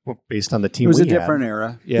was. Well, based on the team it was we a different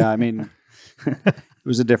era. Yeah, I mean, it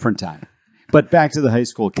was a different time. But back to the high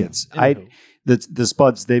school kids. The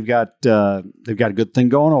Spuds, they've got a good thing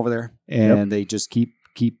going over there, and they just keep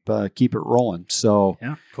it rolling. So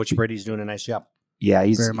Coach Brady's doing a nice job. Yeah,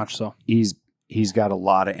 he's very much so. He's got a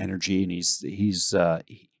lot of energy, and he's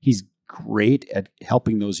great at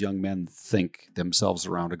helping those young men think themselves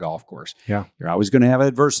around a golf course. Yeah, you're always going to have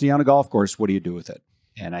adversity on a golf course. What do you do with it?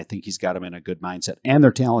 And I think he's got them in a good mindset, and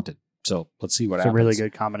they're talented. So let's see what happens. It's a really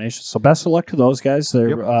good combination. So best of luck to those guys.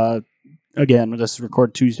 They're again, this is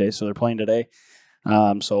recorded Tuesday, so they're playing today.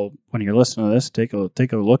 So when you're listening to this, take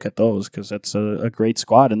a look at those because that's a great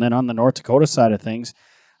squad. And then on the North Dakota side of things,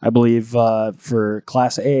 I believe for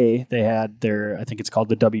Class A, they had I think it's called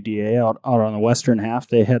the WDA out on the western half.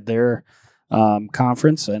 They had their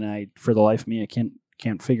conference, and for the life of me, I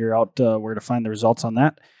can't figure out where to find the results on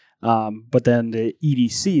that. But then the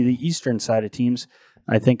EDC, the eastern side of teams,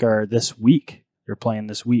 I think are this week. They're playing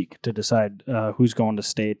this week to decide who's going to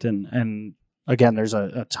state. And again, there's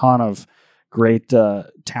a ton of great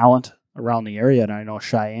talent around the area, and I know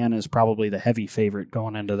Cheyenne is probably the heavy favorite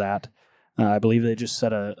going into that. I believe they just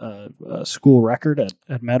set a school record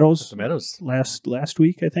at Meadows. The Meadows last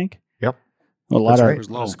week, I think. Yep, a lot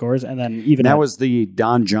of scores, and then even that was the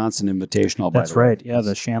Don Johnson Invitational. That's right. Yeah,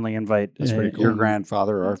 the Shanley Invite. That's pretty cool. Your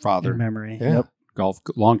grandfather, our father, in memory. Yeah. Yep.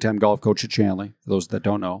 Longtime golf coach at Shanley. For those that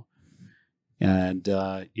don't know, and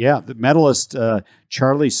the medalist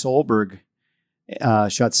Charlie Solberg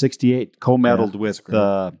shot 68, co-medaled with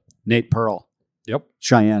Nate Pearl. Yep,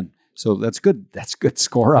 Cheyenne. So that's good. That's good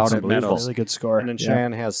score out at Meadows. Really good score. And then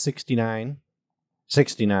Cheyenne has 69,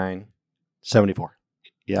 74.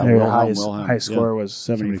 Yeah, their high score was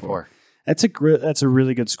 74. That's a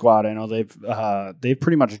really good squad. I know they've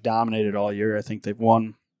pretty much dominated all year. I think they've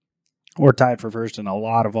won or tied for first in a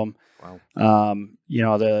lot of them. Wow.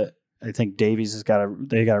 I think Davies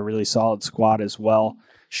they got a really solid squad as well.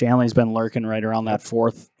 Shanley's been lurking right around that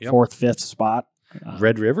fourth, fifth spot.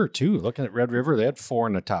 Red River too. Looking at Red River, they had 4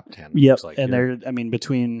 in the top 10. Yep, and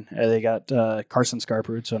between they got Carson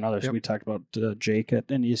Scarperud, so another. So we talked about Jake at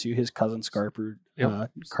NDSU, his cousin Scarperud,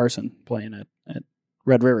 Carson playing at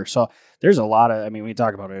Red River. So there's a lot of. We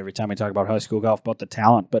talk about it every time we talk about high school golf about the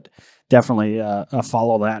talent, but definitely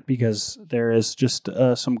follow that because there is just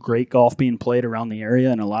some great golf being played around the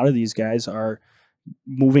area, and a lot of these guys are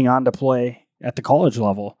moving on to play at the college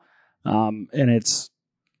level. And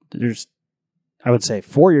I would say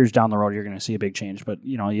 4 years down the road, you're going to see a big change. But,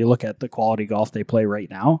 you look at the quality golf they play right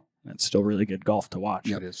now, it's still really good golf to watch.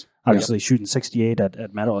 Yep. It is. Obviously, shooting 68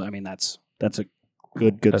 at Meadow, I mean, that's a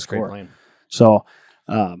good That's great score. playing. So,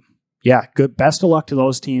 good. Best of luck to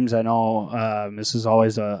those teams. I know this is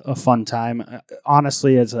always a fun time.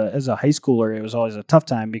 Honestly, as a high schooler, it was always a tough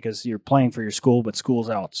time because you're playing for your school, but school's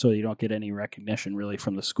out, so you don't get any recognition really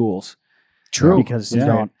from the schools. True. Because you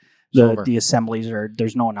don't. Over. The assemblies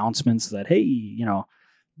there's no announcements that, hey,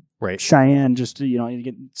 Right. Cheyenne just, you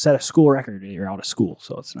get set a school record, you're out of school.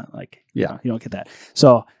 So it's not like, you don't get that.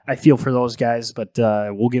 So I feel for those guys, but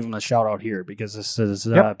we'll give them a shout out here because this is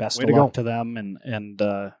best Way of to luck go. to them. And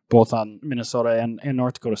both on Minnesota and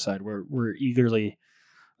North Dakota side, we're eagerly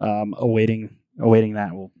awaiting that.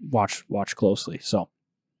 We'll watch closely. So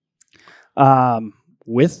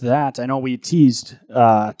with that, I know we teased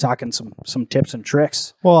talking some tips and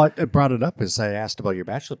tricks. Well, I brought it up as I asked about your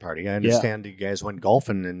bachelor party. I understand you guys went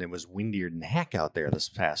golfing and it was windier than heck out there this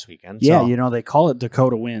past weekend. Yeah, so. they call it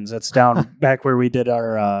Dakota Winds. That's down back where we did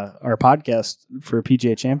our podcast for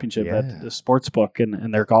PGA Championship at the sports book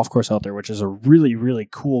and their golf course out there, which is a really, really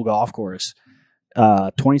cool golf course.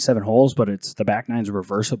 27 holes, but the back nine's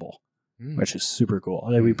reversible, which is super cool.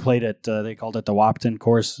 We played it, they called it the Wapton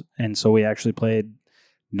course, and so we actually played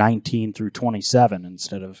 19 through 27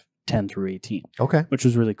 instead of 10 through 18. Okay. Which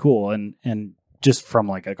was really cool. And just from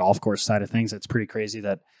like a golf course side of things, it's pretty crazy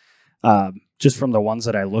that just from the ones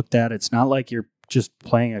that I looked at, it's not like you're just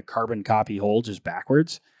playing a carbon copy hole just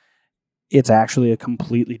backwards. It's actually a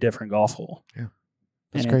completely different golf hole. Yeah.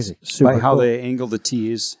 That's and crazy. It's super By how cool. they angle the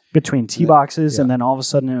tees. Between tee boxes, Yeah. and then all of a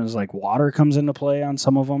sudden it was like water comes into play on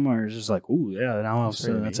some of them, or it's just like, ooh, yeah, now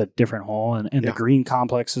that's a different hole. And the green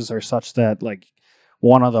complexes are such that like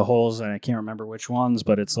one of the holes, and I can't remember which ones,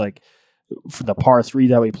 but it's like for the par 3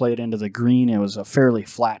 that we played into the green, it was a fairly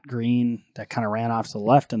flat green that kind of ran off to the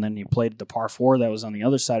left, and then you played the par 4 that was on the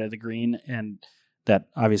other side of the green, and that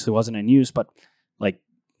obviously wasn't in use, but like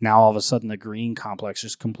now all of a sudden the green complex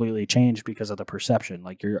just completely changed because of the perception.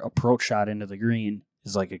 Like your approach shot into the green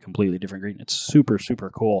is like a completely different green. It's super, super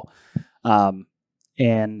cool. We had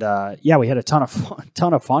a ton of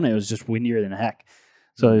fun. It was just windier than heck.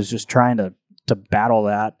 So it was just trying to battle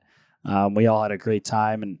that. We all had a great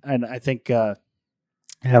time. And I think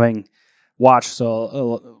having watched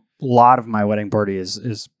a lot of my wedding party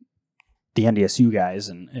is the NDSU guys,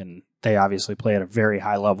 and they obviously play at a very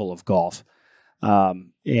high level of golf.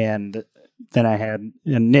 And then I had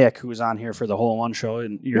Nick, who was on here for the Hole in One show,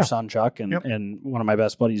 and your son Chuck, and one of my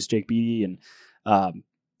best buddies, Jake Beatty. And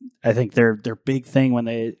I think their big thing when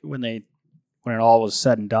it all was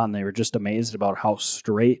said and done, they were just amazed about how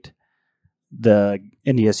straight the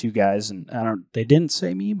NDSU guys, and they didn't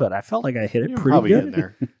say me, but I felt like I hit it pretty good. In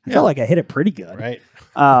there. I felt like I hit it pretty good. Right.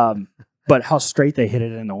 But how straight they hit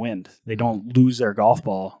it in the wind. They don't lose their golf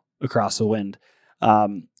ball across the wind.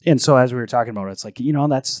 And so as we were talking about it, it's like,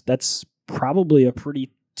 that's probably a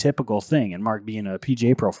pretty typical thing. And Mark being a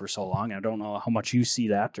PGA pro for so long, I don't know how much you see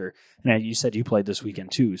that, and you said you played this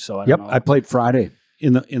weekend too. So I don't know. I played Friday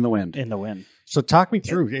in the wind. In the wind. So talk me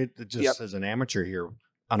through it just as an amateur here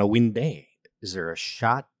on a wind day. Is there a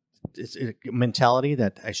shot? Is it a mentality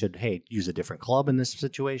that I should, use a different club in this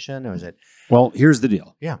situation? Or is it? Well, here's the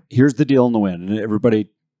deal. Yeah. Here's the deal in the wind. And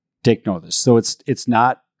everybody take note of this. So it's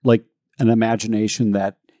not like an imagination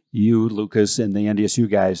that you, Lucas, and the NDSU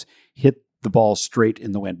guys hit the ball straight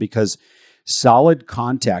in the wind, because solid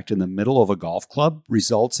contact in the middle of a golf club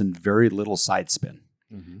results in very little side spin.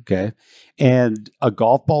 Mm-hmm. Okay. And a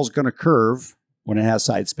golf ball is going to curve when it has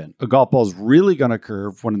side spin. A golf ball is really going to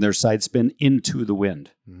curve when there's side spin into the wind.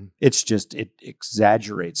 Mm-hmm. It's just, it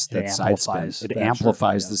exaggerates that side spin. It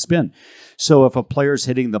amplifies the spin. So if a player's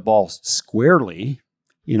hitting the ball squarely,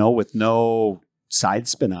 with no side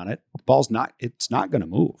spin on it, the ball's it's not going to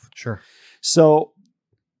move. Sure. So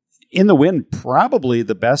in the wind, probably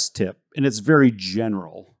the best tip, and it's very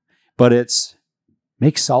general, but it's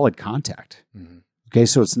make solid contact. Mm-hmm. Okay.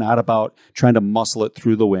 So it's not about trying to muscle it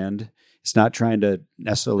through the wind. It's not trying to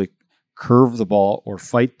necessarily curve the ball or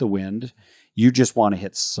fight the wind. You just want to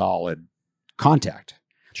hit solid contact.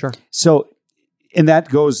 Sure. So, and that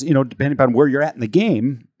goes, depending upon where you're at in the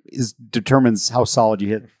game, determines how solid you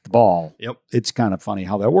hit the ball. Yep. It's kind of funny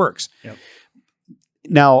how that works. Yep.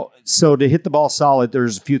 Now, so to hit the ball solid,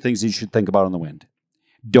 there's a few things you should think about on the wind.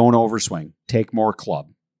 Don't overswing. Take more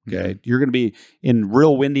club. Okay. Mm-hmm. You're going to be in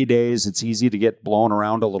real windy days. It's easy to get blown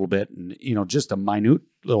around a little bit. And, just a minute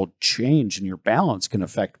little change in your balance can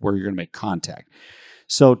affect where you're going to make contact.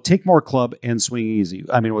 So take more club and swing easy.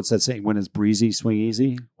 I mean, what's that saying? When it's breezy, swing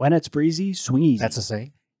easy. When it's breezy, swing easy. That's a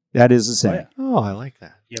saying. That is a saying. yeah. Oh, I like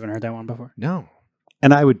that. You haven't heard that one before? No.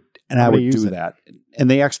 And I would Somebody do use it. that. And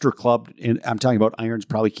the extra club, and I'm talking about irons,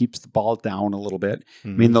 probably keeps the ball down a little bit. I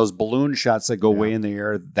mean, those balloon shots that go way in the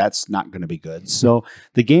air, that's not going to be good. So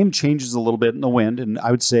the game changes a little bit in the wind, and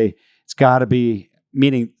I would say it's got to be,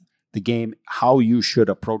 meaning the game, how you should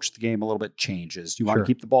approach the game a little bit changes. You want to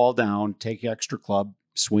keep the ball down, take extra club,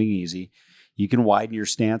 swing easy. You can widen your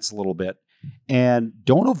stance a little bit, and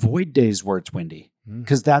don't avoid days where it's windy.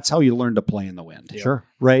 Because that's how you learn to play in the wind. Sure.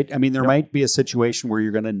 Right? I mean, there might be a situation where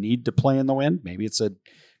you're going to need to play in the wind. Maybe it's a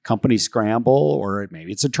company scramble or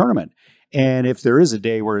maybe it's a tournament. And if there is a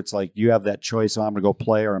day where it's like you have that choice, I'm going to go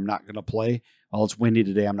play or I'm not going to play. Well, it's windy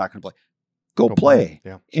today. I'm not going to play. Go play.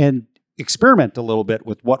 Yeah. And experiment a little bit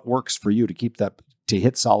with what works for you to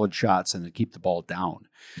hit solid shots and to keep the ball down.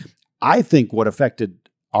 I think what affected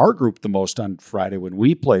our group the most on Friday when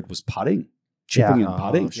we played was putting, chipping and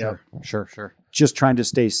putting. Sure. Just trying to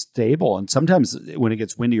stay stable. And sometimes when it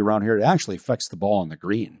gets windy around here, it actually affects the ball on the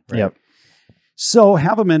green. Right? Yep. So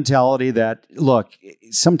have a mentality that, look,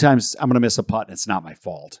 sometimes I'm going to miss a putt and it's not my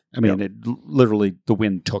fault. I mean, it literally, the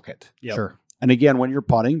wind took it. Yep. Sure. And again, when you're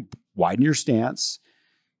putting, widen your stance.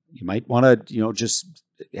 You might want to, just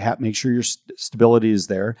make sure your stability is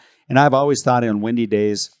there. And I've always thought on windy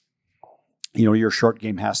days, your short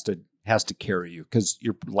game has to carry you because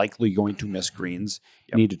you're likely going to miss greens.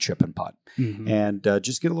 You need to chip and putt. And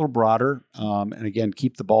just get a little broader. And again,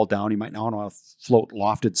 keep the ball down. You might not want to float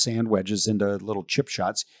lofted sand wedges into little chip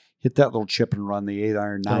shots. Hit that little chip and run the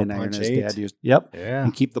 8-iron, 9-iron as Dad used. Yep. Yeah.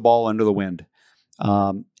 And keep the ball under the wind.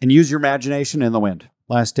 And use your imagination in the wind.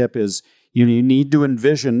 Last tip is you need to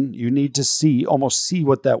envision, you need to almost see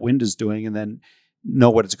what that wind is doing and then know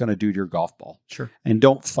what it's going to do to your golf ball. Sure. And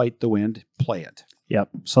don't fight the wind, play it. Yep.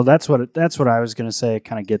 So that's what I was going to say,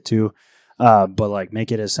 kind of get to, but like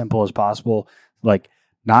make it as simple as possible. Like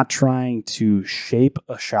not trying to shape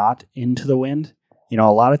a shot into the wind. A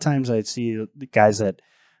lot of times I'd see the guys that,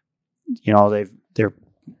 they're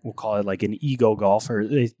we'll call it like an ego golfer.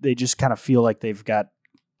 They just kind of feel like they've got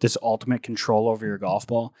this ultimate control over your golf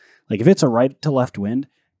ball. Like if it's a right to left wind,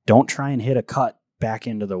 don't try and hit a cut back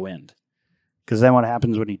into the wind. Because then what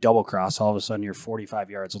happens when you double cross, all of a sudden you're 45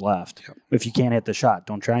 yards left. Yep. If you can't hit the shot,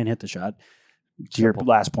 don't try and hit the shot. To your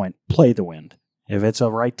last point, play the wind. If it's a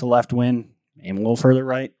right to left wind, aim a little further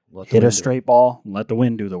right, hit a straight ball, and let the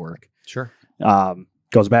wind do the work. Sure.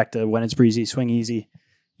 Goes back to when it's breezy, swing easy.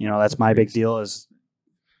 That's my big deal is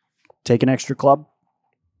take an extra club,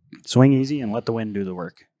 swing easy, and let the wind do the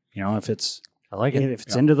work. If it's if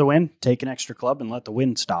it's into the wind, take an extra club and let the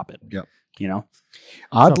wind stop it. Yep.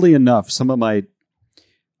 Oddly enough, some of my,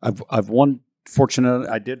 I've won, fortunate,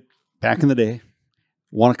 I did back in the day,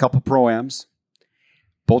 won a couple pro-ams.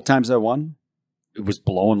 Both times I won, it was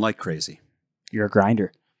blowing like crazy. You're a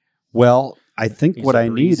grinder. Well, I think what I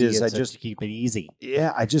need is I just keep it easy.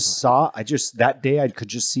 Yeah, that day I could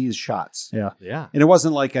just see the shots. Yeah. Yeah. And it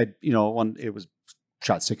wasn't like it was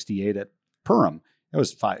shot 68 at Perham. It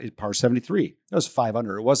was par 73. That was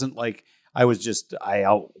 500. It wasn't like I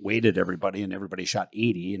outweighted everybody and everybody shot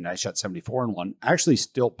 80 and I shot 74 and won. I actually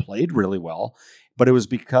still played really well, but it was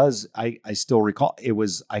because I still recall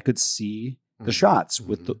I could see the shots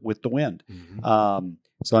with the wind.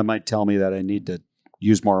 So I might tell me that I need to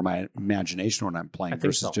use more of my imagination when I'm playing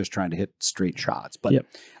versus just trying to hit straight shots. But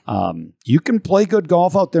you can play good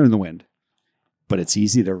golf out there in the wind, but it's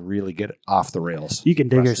easy to really get off the rails. You can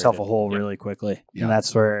dig yourself a hole really quickly. Yeah. And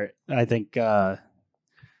that's where I think,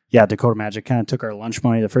 Dakota Magic kind of took our lunch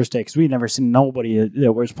money the first day because we'd never seen nobody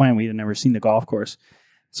that was playing. We had never seen the golf course.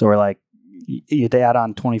 So we're like, you add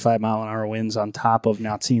on 25-mile-an-hour winds on top of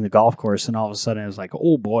not seeing the golf course. And all of a sudden it was like,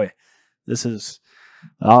 oh boy, this is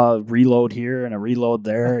reload here and a reload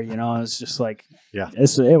there. It's just like,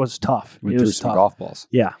 it was tough. We threw some golf balls.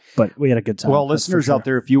 Yeah, but we had a good time. Well, listeners out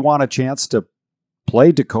there, if you want a chance to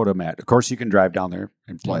play Dakota Mat, of course you can drive down there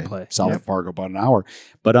and play. South Fargo, about an hour.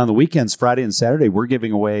 But on the weekends, Friday and Saturday, we're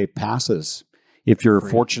giving away passes. If you're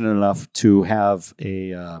fortunate enough to have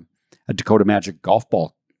a Dakota Magic golf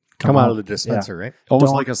ball come out of the dispenser, right?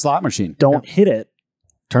 Almost like a slot machine. Don't hit it.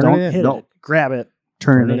 Turn it in. Grab it.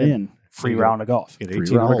 Turn it in. Free round of golf. Get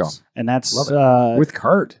 18 holes. And that's with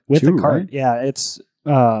cart. With too, the cart. Right? Yeah, it's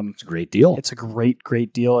a great deal. It's a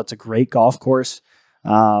great deal. It's a great golf course.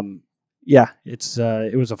 It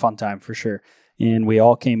was a fun time for sure. And we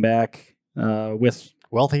all came back with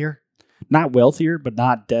wealthier, not wealthier, but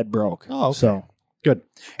not dead broke. Oh, okay. So good.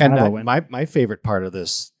 And my favorite part of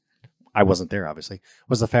this, I wasn't there obviously,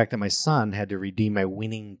 was the fact that my son had to redeem my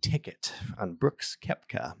winning ticket on Brooks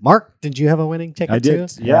Koepka. Mark, did you have a winning ticket? I did.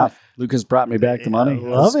 Too? Yeah. Lucas brought me back the money. I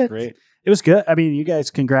love it. Great. It was good. I mean, you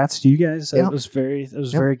guys, congrats to you guys. Yeah. It was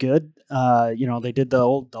very good. They did the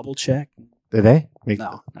old double check. Did they?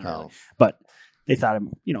 No, not really. But they thought,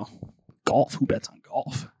 golf. Who bets on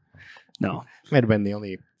golf? No. Might have been the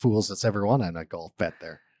only fools that's ever won on a golf bet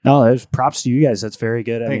there. No, there's props to you guys. That's very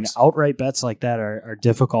good. Thanks. I mean, outright bets like that are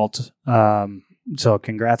difficult. So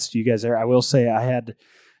congrats to you guys there. I will say I had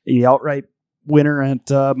the outright winner at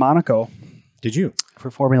Monaco Did you?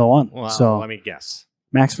 for Formula One. Well, so let me guess.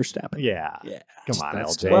 Max Verstappen. Yeah. Yeah. Come on,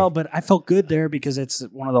 That's LJ. Well, but I felt good there because it's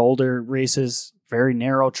one of the older races, very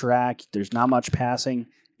narrow track. There's not much passing.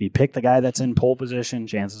 If you pick the guy that's in pole position,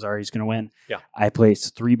 chances are he's going to win. Yeah. I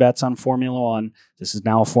placed 3 bets on Formula One. This is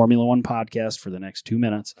now a Formula One podcast for the next 2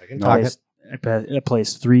 minutes. I can talk it. I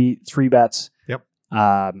placed three bets. Yep.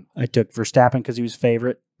 I took Verstappen because he was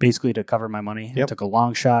favorite, basically to cover my money. I Yep. took a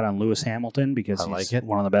long shot on Lewis Hamilton because I like he's it.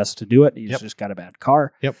 one of the best to do it. He's Yep. just got a bad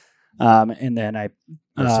car. Yep. And then I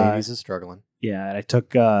Mercedes is struggling. yeah, and I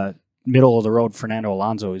took middle of the road Fernando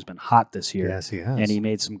Alonso, who's been hot this year. Yes, he has. And he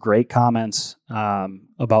made some great comments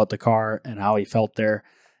about the car and how he felt there.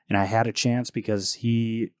 And I had a chance because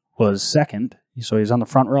he was second. So he was on the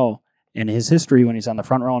front row. In his history, when he's on the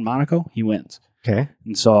front row in Monaco, he wins. Okay.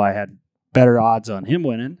 And so I had better odds on him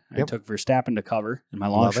winning. I Yep. took Verstappen to cover. And my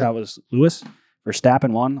long Love it. shot was Lewis.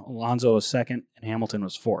 Verstappen won. Alonso was second. And Hamilton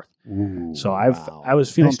was fourth. Ooh, So wow. I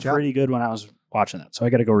was feeling Nice job. pretty good when I was watching that. So I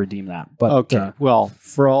got to go redeem that. But Okay. Well,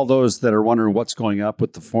 for all those that are wondering what's going on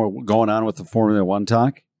with the Formula One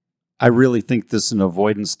talk, I really think this is an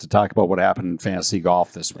avoidance to talk about what happened in fantasy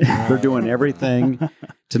golf this week. They're doing everything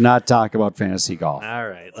to not talk about fantasy golf. All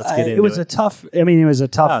right. Let's get into it was a tough. I mean, it was a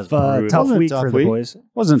tough, brutal. tough Wasn't it a week tough for week? the boys.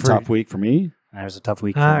 Wasn't a For- tough week for me. It was a tough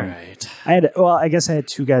week. All for me. right. I guess I had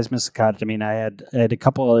 2 guys miss the cut. I mean, I had a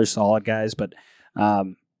couple other solid guys, but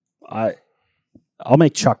I'll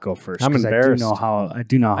make Chuck go first. I'm 'cause embarrassed. I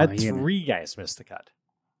do know how I had he 3 guys miss the cut.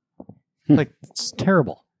 Like, it's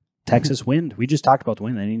terrible. Texas wind. We just talked about the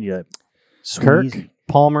wind. They need to Kirk, squeeze.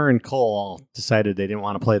 Palmer, and Cole all decided they didn't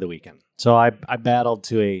want to play the weekend. So I battled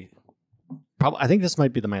to I think this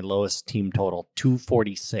might be my lowest team total,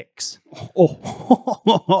 246.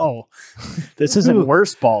 Oh, this isn't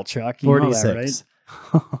worst ball, Chuck. You know that, 46.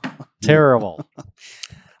 right? Terrible.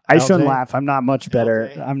 I shouldn't LJ? laugh. I'm not much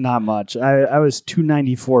better. LJ? I'm not much. I was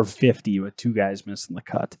 294.50 with 2 guys missing the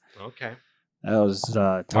cut. Okay. That was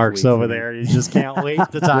tough Mark's week over for me. there. You just can't wait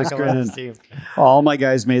to talk Just about grinning. this team. All my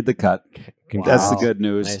guys made the cut. That's the Wow. good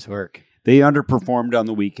news. Nice work. They underperformed on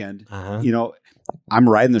the weekend. Uh-huh. You know, I'm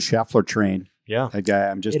riding the Scheffler train. Yeah. That guy,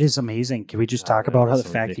 I'm just It is amazing. Can we just Oh, talk that about how is the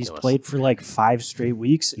fact ridiculous. he's played for like 5 straight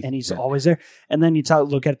weeks and he's Yeah. always there? And then you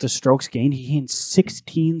look at the strokes gained. He gained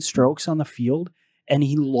 16 strokes on the field and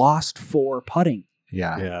he lost 4 putting.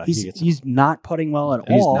 yeah. Yeah. He's not putting well at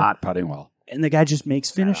He's all. not putting well. And the guy just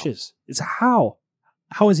makes finishes. It's how?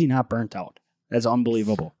 How is he not burnt out? That's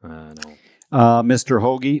unbelievable. no. Mr.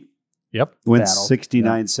 Hoagie Yep. went Battle.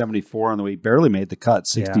 69-74 on the week. Barely made the cut.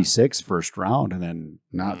 66 first round, and then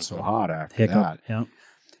not so hot after Hiccup. that. Yeah.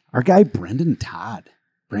 Our guy Brendan Todd.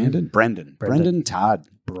 Brendan Todd.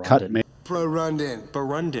 Cut Brendan. me.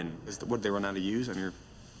 Barundin is what they run out of use on your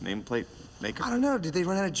nameplate maker. I don't know. Did they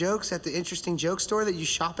run out of jokes at the interesting joke store that you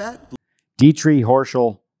shop at? Dietrich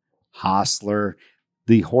Horschel Hostler.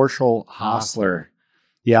 The Horschel Hostler.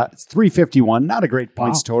 Yeah, it's 351. Not a great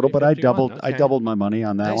points total, but I 351, I okay. doubled my money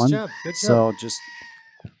on that Nice one. job. Good job. So just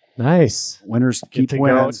Nice. winners keep to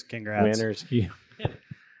winning. go. Congrats. Winners.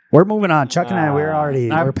 We're moving on. Chuck and I,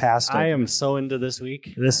 we're past it. I am so into this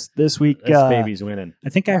week. This week, This baby's winning. I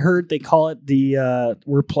think I heard they call it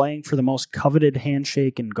we're playing for the most coveted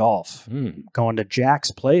handshake in golf. Going to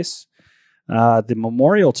Jack's place, the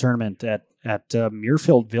Memorial Tournament at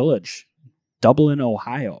Muirfield Village, Dublin,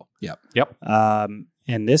 Ohio. Yep.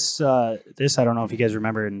 And this I don't know if you guys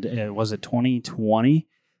remember, was it 2020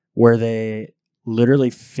 where they literally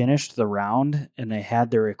finished the round and they had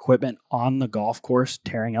their equipment on the golf course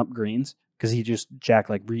tearing up greens because Jack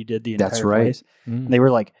redid the entire That's right. place. And they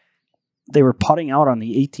were putting out on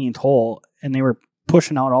the 18th hole and they were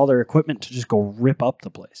pushing out all their equipment to just go rip up the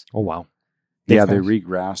place. Oh, wow. They found-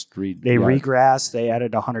 regrassed. They regrassed. They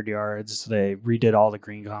added 100 yards. They redid all the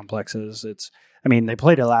green complexes. They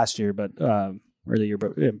played it last year, but or the year,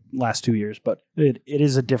 but last 2 years. But it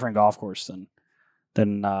is a different golf course than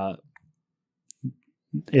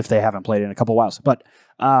if they haven't played in a couple whiles. But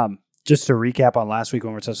just to recap on last week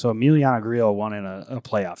when so Emiliano Grillo won in a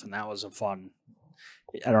playoff, and that was a fun.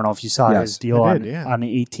 I don't know if you saw his deal I on did, yeah. on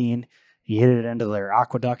the 18. He hit it into their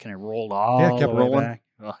aqueduct and it rolled all kept the way rolling. back.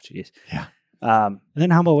 Oh, jeez. Yeah. And then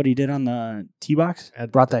how about what he did on the tee box?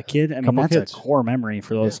 Had Brought that kid. I mean, couple that's kids. a core memory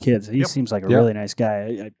for those kids. He Yep. seems like a Yep. really nice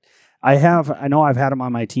guy. I know I've had him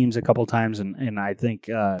on my teams a couple times, and I think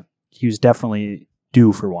he was definitely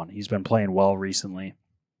due for one. He's been playing well recently,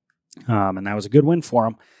 and that was a good win for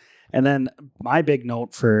him. And then my big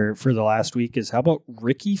note for the last week is, how about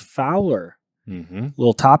Ricky Fowler? Mm-hmm.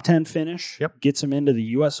 Little top 10 finish. Yep. Gets him into the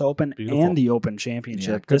U.S. Open Beautiful. and the Open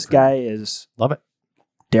Championship. Yeah, This guy is, Love it.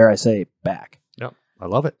 dare I say, back. Yep. I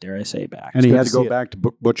love it. Dare I say, back. And he good had to to go see it. back to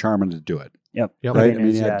Butch Harmon to do it. Yep. Yep. Right? I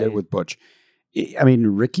mean, he yeah, had to do it with Butch. I mean,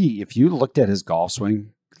 Ricky, if you looked at his golf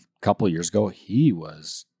swing a couple of years ago, it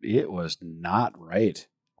was not right.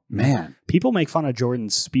 Man. people make fun of Jordan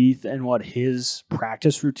Spieth and what his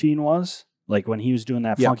practice routine was, like when he was doing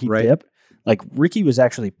that Yeah, funky right. dip. Like Ricky was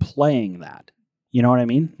actually playing that. You know what I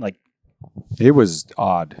mean? Like It was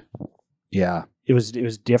odd. Yeah. it was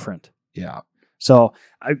different. Yeah. So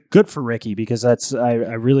good for Ricky, because I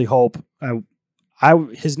really hope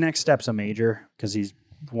his next step's a major, because he's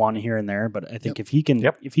won here and there. But I think if he can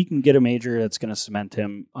get a major, that's going to cement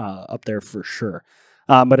him up there for sure.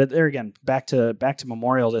 But there again, back to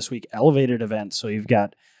Memorial this week, elevated events. So you've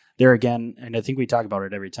got there again, and I think we talk about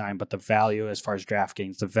it every time, but the value as far as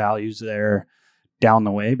DraftKings, the value's there down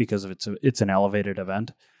the way because of it's an elevated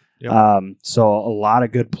event. Yep. So a lot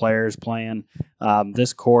of good players playing.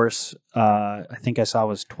 This course, I think I saw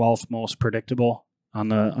was 12th most predictable on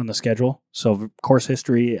the schedule. So course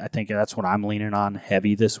history, I think that's what I'm leaning on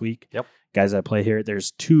heavy this week. Yep. Guys that play here,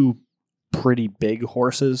 there's two pretty big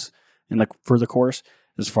horses for the course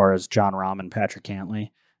as far as John Rahm and Patrick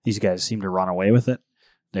Cantlay. These guys seem to run away with it.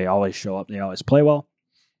 They always show up. They always play well.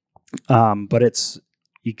 But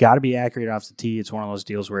you got to be accurate off the tee. It's one of those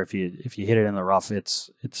deals where if you hit it in the rough, it's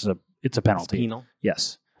a penalty. It's penal.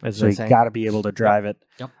 Yes. As So they you say. got to be able to drive it.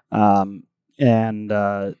 Yep.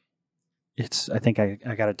 It's I think I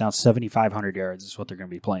got it down 7,500 yards is what they're going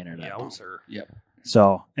to be playing it at. sir. Yep.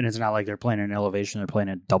 So, and it's not like they're playing in elevation; they're playing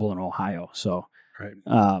in Dublin, Ohio. So, Right.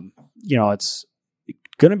 It's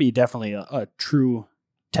going to be definitely a true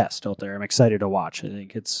test out there. I'm excited to watch. I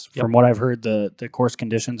think it's from what I've heard, the course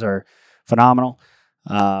conditions are phenomenal,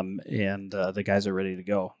 and the guys are ready to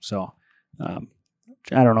go. So, I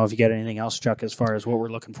don't know if you got anything else, Chuck, as far as what we're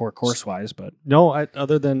looking for course wise, but No,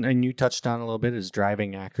 other than, and you touched on a little bit, is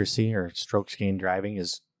driving accuracy or strokes gained driving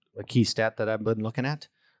is a key stat that I've been looking at.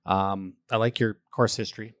 I like your course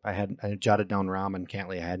history. I jotted down Rahm and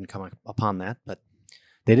Cantlay. I hadn't come upon that, but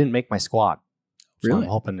they didn't make my squad. So Really? I'm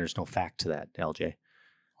hoping there's no fact to that, LJ.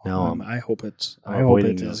 No, I hope it's I'm I hope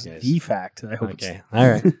avoiding it those is guys. the fact. I hope okay. All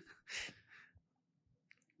right.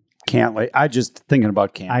 Cantlay. I just thinking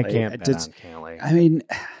about Cantlay. I can't bet It's- on Cantlay. I mean,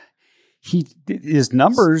 his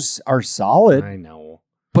numbers are solid, I know.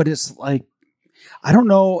 but it's like, I don't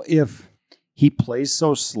know if he plays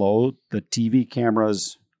so slow, the TV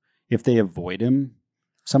cameras, if they avoid him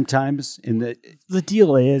sometimes in the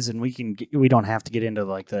deal is, and we don't have to get into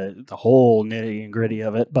like the whole nitty and gritty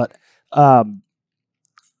of it, but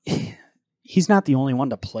he's not the only one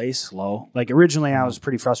to play slow. Like originally I was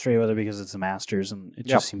pretty frustrated with it because it's the Masters and it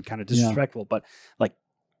just seemed kind of disrespectful, but like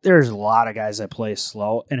there's a lot of guys that play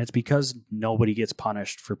slow, and it's because nobody gets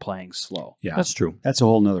punished for playing slow. Yeah, That's true. that's a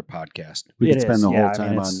whole nother podcast. We It could spend is, the yeah, whole I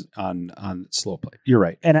time mean, on slow play. You're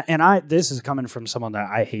right. And this is coming from someone that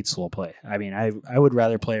I hate slow play. I mean, I would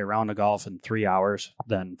rather play a round of golf in 3 hours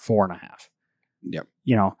than 4.5. Yep.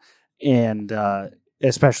 And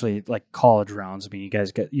especially like college rounds. I mean,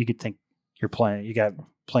 you could think you're playing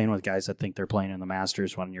with guys that think they're playing in the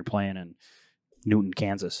Masters when you're playing in Newton,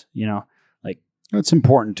 Kansas. It's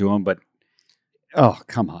important to him, but oh,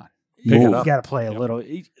 come on. Pick it You up. got to play a little.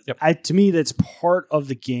 To me, that's part of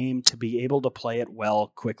the game to be able to play it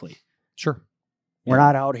well quickly. Sure. We're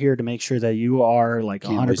not out here to make sure that you are like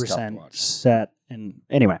Cantley's tough to 100% watch. set. And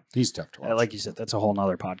anyway, He's tough to watch. like you said, that's a whole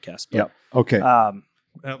nother podcast. But, Yep. Okay.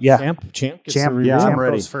 Yeah. Champ gets Champ- the review. Yeah, I'm Champ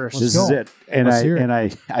ready. goes first. This Let's is go. it. And Let's hear it.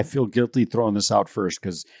 I feel guilty throwing this out first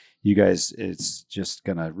because you guys, it's just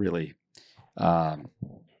gonna really,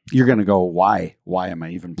 you're gonna go, why am I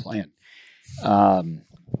even playing?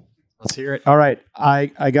 Let's hear it. All right,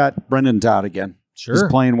 I got Brendan Todd again. Sure. He's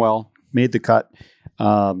playing well, made the cut.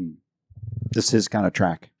 This is his kind of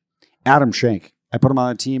track. Adam Schenk, I put him on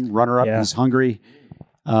the team, runner up. Yeah. He's hungry.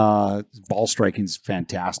 Ball striking's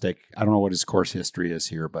fantastic. I don't know what his course history is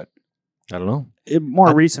here, but I don't know.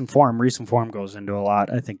 Recent form goes into a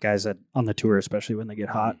lot. I think guys that on the tour, especially when they get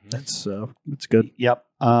hot, that's it's good. yep.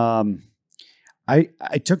 I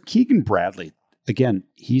took Keegan Bradley again.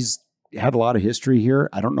 He's had a lot of history here.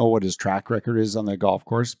 I don't know what his track record is on the golf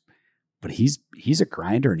course, but he's a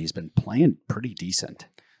grinder and he's been playing pretty decent.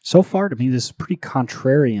 So far, to me, this is pretty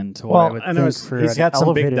contrarian to what I would think for he's an got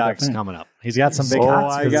some big elevated dogs event. coming up. He's got some big Oh,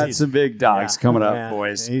 dogs. I got some big dogs coming up,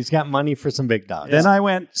 boys. He's got money for some big dogs. Then I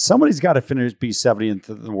went, somebody's got to finish be 70th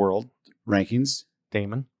in the world rankings.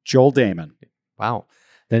 Damon. Joel Damon. Wow.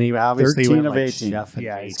 Then he obviously 13 went of like 18. Chef and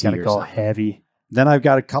Yeah, he's JT got to or go something. heavy. Then I've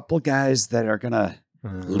got a couple guys that are going to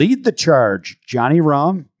Uh, lead the charge. Johnny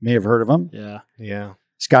Rahm, may have heard of him. Yeah. yeah.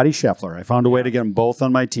 Scotty Scheffler. I found a way to get them both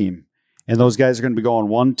on my team. And those guys are going to be going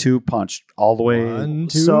 1-2 punch all the way.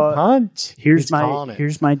 1-2 So, punch. Here's He's calling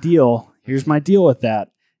it. my deal. Here's my deal with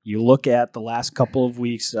that. You look at the last couple of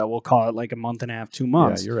weeks, we'll call it like a month and a half, 2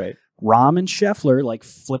 months. Yeah, you're right. Rahm and Scheffler like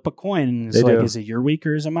flip a coin. And it's They like, do. is it your week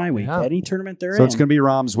or is it my week? Yeah. Any tournament they're So in. it's going to be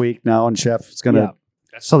Rahm's week now, and Chef's going to.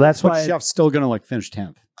 Yeah. So that's But why. Chef's still going to like finish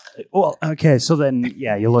 10th. Well, okay. So then,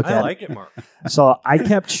 yeah, you look I at like it, Mark. So I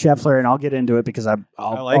kept Scheffler, and I'll get into it because I'll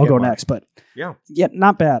like it, go Mark. next. But Yeah.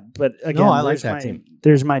 not bad. But again, I like there's that my, team.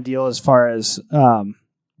 There's my deal as far as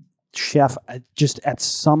Chef. Just at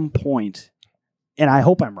some point, and I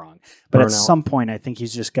hope I'm wrong, but at Burnout. some point, I think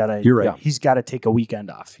he's just got to. You're right. He's got to take a weekend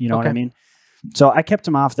off. You know what I Okay. mean? So I kept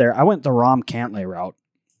him off there. I went the Rahm Cantlay route.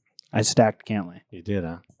 I stacked Cantlay. You did,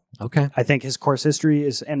 huh? Okay. I think his course history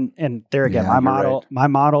is, and there again, Yeah, my you're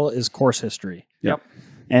model is course history. Yep.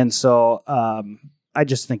 And so I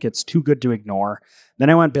just think it's too good to ignore. Then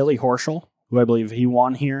I went Billy Horschel, who I believe he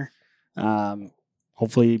won here.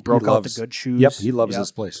 Hopefully he broke out the good shoes. Yep, he loves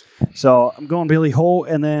this place. So I'm going Billy Ho,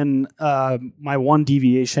 and then my one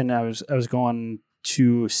deviation, I was going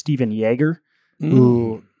to Steven Yeager,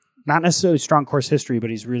 who not necessarily strong course history, but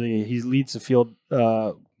he leads the field,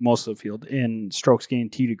 most of the field in strokes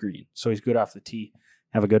gained tee to green. So he's good off the tee.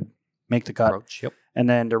 Make the cut. Approach. Yep. And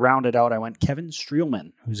then to round it out, I went Kevin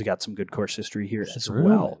Streelman, who's got some good course history here as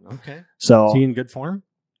well. Okay. So Is he in good form?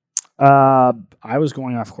 I was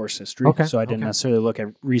going off course history, Okay, so I didn't okay. necessarily look at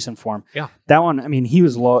recent form. Yeah. That one, I mean, he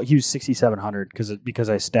was low. He was 6,700 because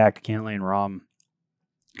I stacked Cantlay and Rahm.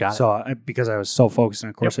 Got it. So because I was so focused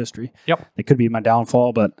on course history. Yep. It could be my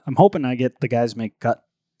downfall, but I'm hoping I get the guys make cut.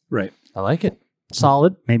 Right. I like it.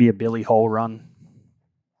 Solid. Maybe a Billy Hole run.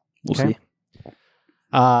 We'll Okay. see.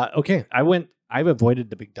 Okay. I've avoided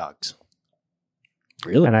the big dogs.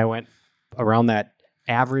 Really? And I went around that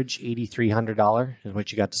average $8,300 is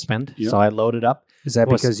what you got to spend. Yep. So I loaded up. Is that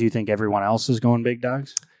Was- because you think everyone else is going big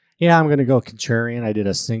dogs? Yeah, I'm going to go contrarian. I did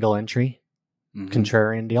a single entry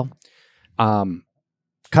contrarian deal.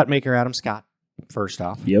 Cut maker Adam Scott, first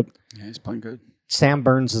off. Yep. Yeah, he's playing good. Sam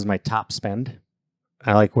Burns is my top spend.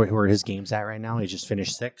 I like where his game's at right now. He just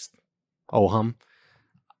finished 6th. Oh, hum.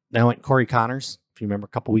 Then I went Corey Connors. If you remember a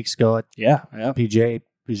couple weeks ago at Yeah. PJ,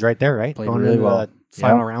 he's right there, right? Played Going really into well. the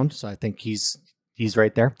final Yeah. round. So I think he's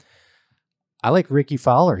right there. I like Ricky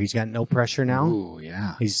Fowler. He's got no pressure now. Ooh,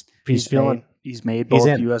 yeah. He's feeling. He's made He's both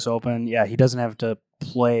in. U.S. Open. Yeah, he doesn't have to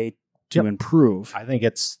play to Yep. improve. I think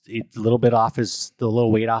it's a little bit off the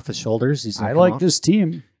little weight off his shoulders. He's I gonna like come this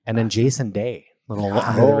team. out. And then Jason Day, little Oh,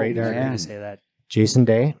 under the radar. man. I say that. Jason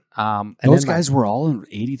Day. And Those then guys were all in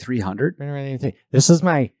 8,300. This is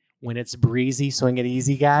my when it's breezy, swing it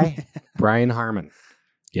easy guy, Brian Harmon.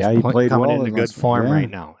 Yeah, he played coming well into in good this- form yeah. right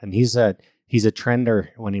now, and he's a trender.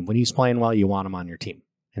 When he's playing well, you want him on your team,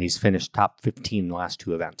 and he's finished top 15 in the last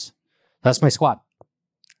 2 events. That's my squad.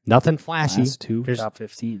 Nothing flashy. Last two, There's- top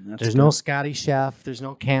 15. That's There's good. no Scotty Chef. There's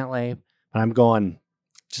no Cantlay. But I'm going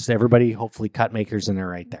just everybody. Hopefully, cut makers in there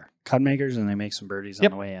right there. cut makers, and they make some birdies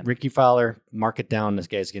Yep. on the way in. Ricky Fowler, mark it down. This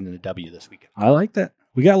guy's getting a W this weekend. I like that.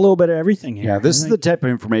 We got a little bit of everything here. Yeah, this is I the think- type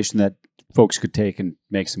of information that folks could take and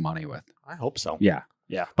make some money with. I hope so. Yeah.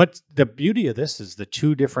 But the beauty of this is the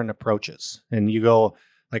 2 different approaches. And you go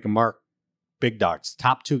like a Mark Big Dogs,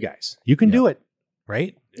 top 2 guys. You can do it,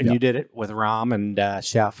 right? And Yeah. you did it with Rahm and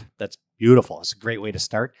Chef. That's beautiful. It's a great way to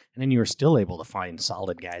start. And then you were still able to find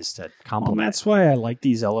solid guys to Well, complement. that's why I like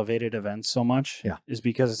these elevated events so much. Yeah. Is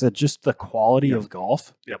because it's just the quality of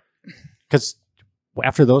golf. Because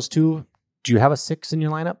after those 2, do you have a 6 in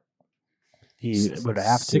your lineup? He would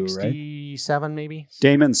have to, right? 67 maybe?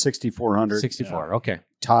 Damon 6,400. 64. Okay.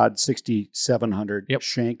 Todd 6,700. Yep.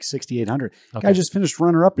 Shank 6,800. Okay. Guy just finished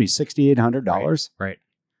runner up. He's $6,800. Right.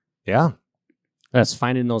 Yeah. That's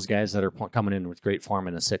finding those guys that are coming in with great form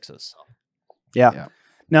in the 6s. Yeah. Yeah.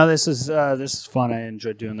 No, this is fun. I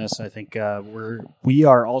enjoyed doing this. I think we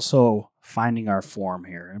are also finding our form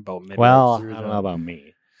here about midway Well, I through don't the- know about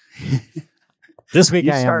me. This week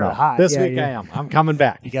You I am. started Though. hot. This Yeah, week yeah. I am. I'm coming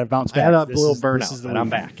back. You got to bounce I back. had a This little is- burnout, this is the but I'm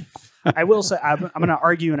week. back. I will say I'm going to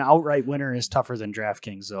argue an outright winner is tougher than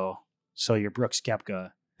DraftKings, though. So your Brooks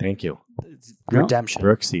Koepka Thank you, No. redemption.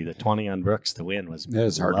 Brooksy. The 20 on Brooks to win was That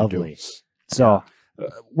is hard to do. lovely. So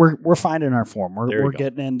we're finding our form. There you We're go.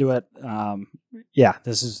 getting into it.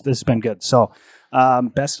 This has been good. So,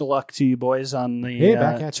 best of luck to you boys on the Hey,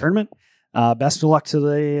 back at you. tournament. Best of luck to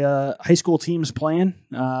the high school teams playing.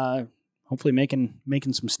 Hopefully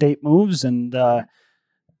making some state moves, and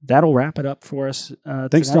that'll wrap it up for us.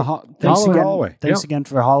 Thanks to tonight. Thanks Holsum again. Holloway. Thanks again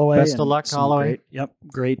for Holloway. Best of and luck, some Holloway.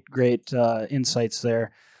 Great insights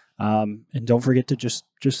there. And don't forget to just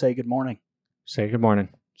say good morning. Say good morning.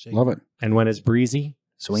 Love it. And when it's breezy,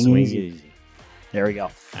 Swing easy. There we go.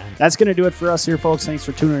 That's going to do it for us here, folks. Thanks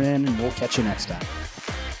for tuning in, and we'll catch you next time.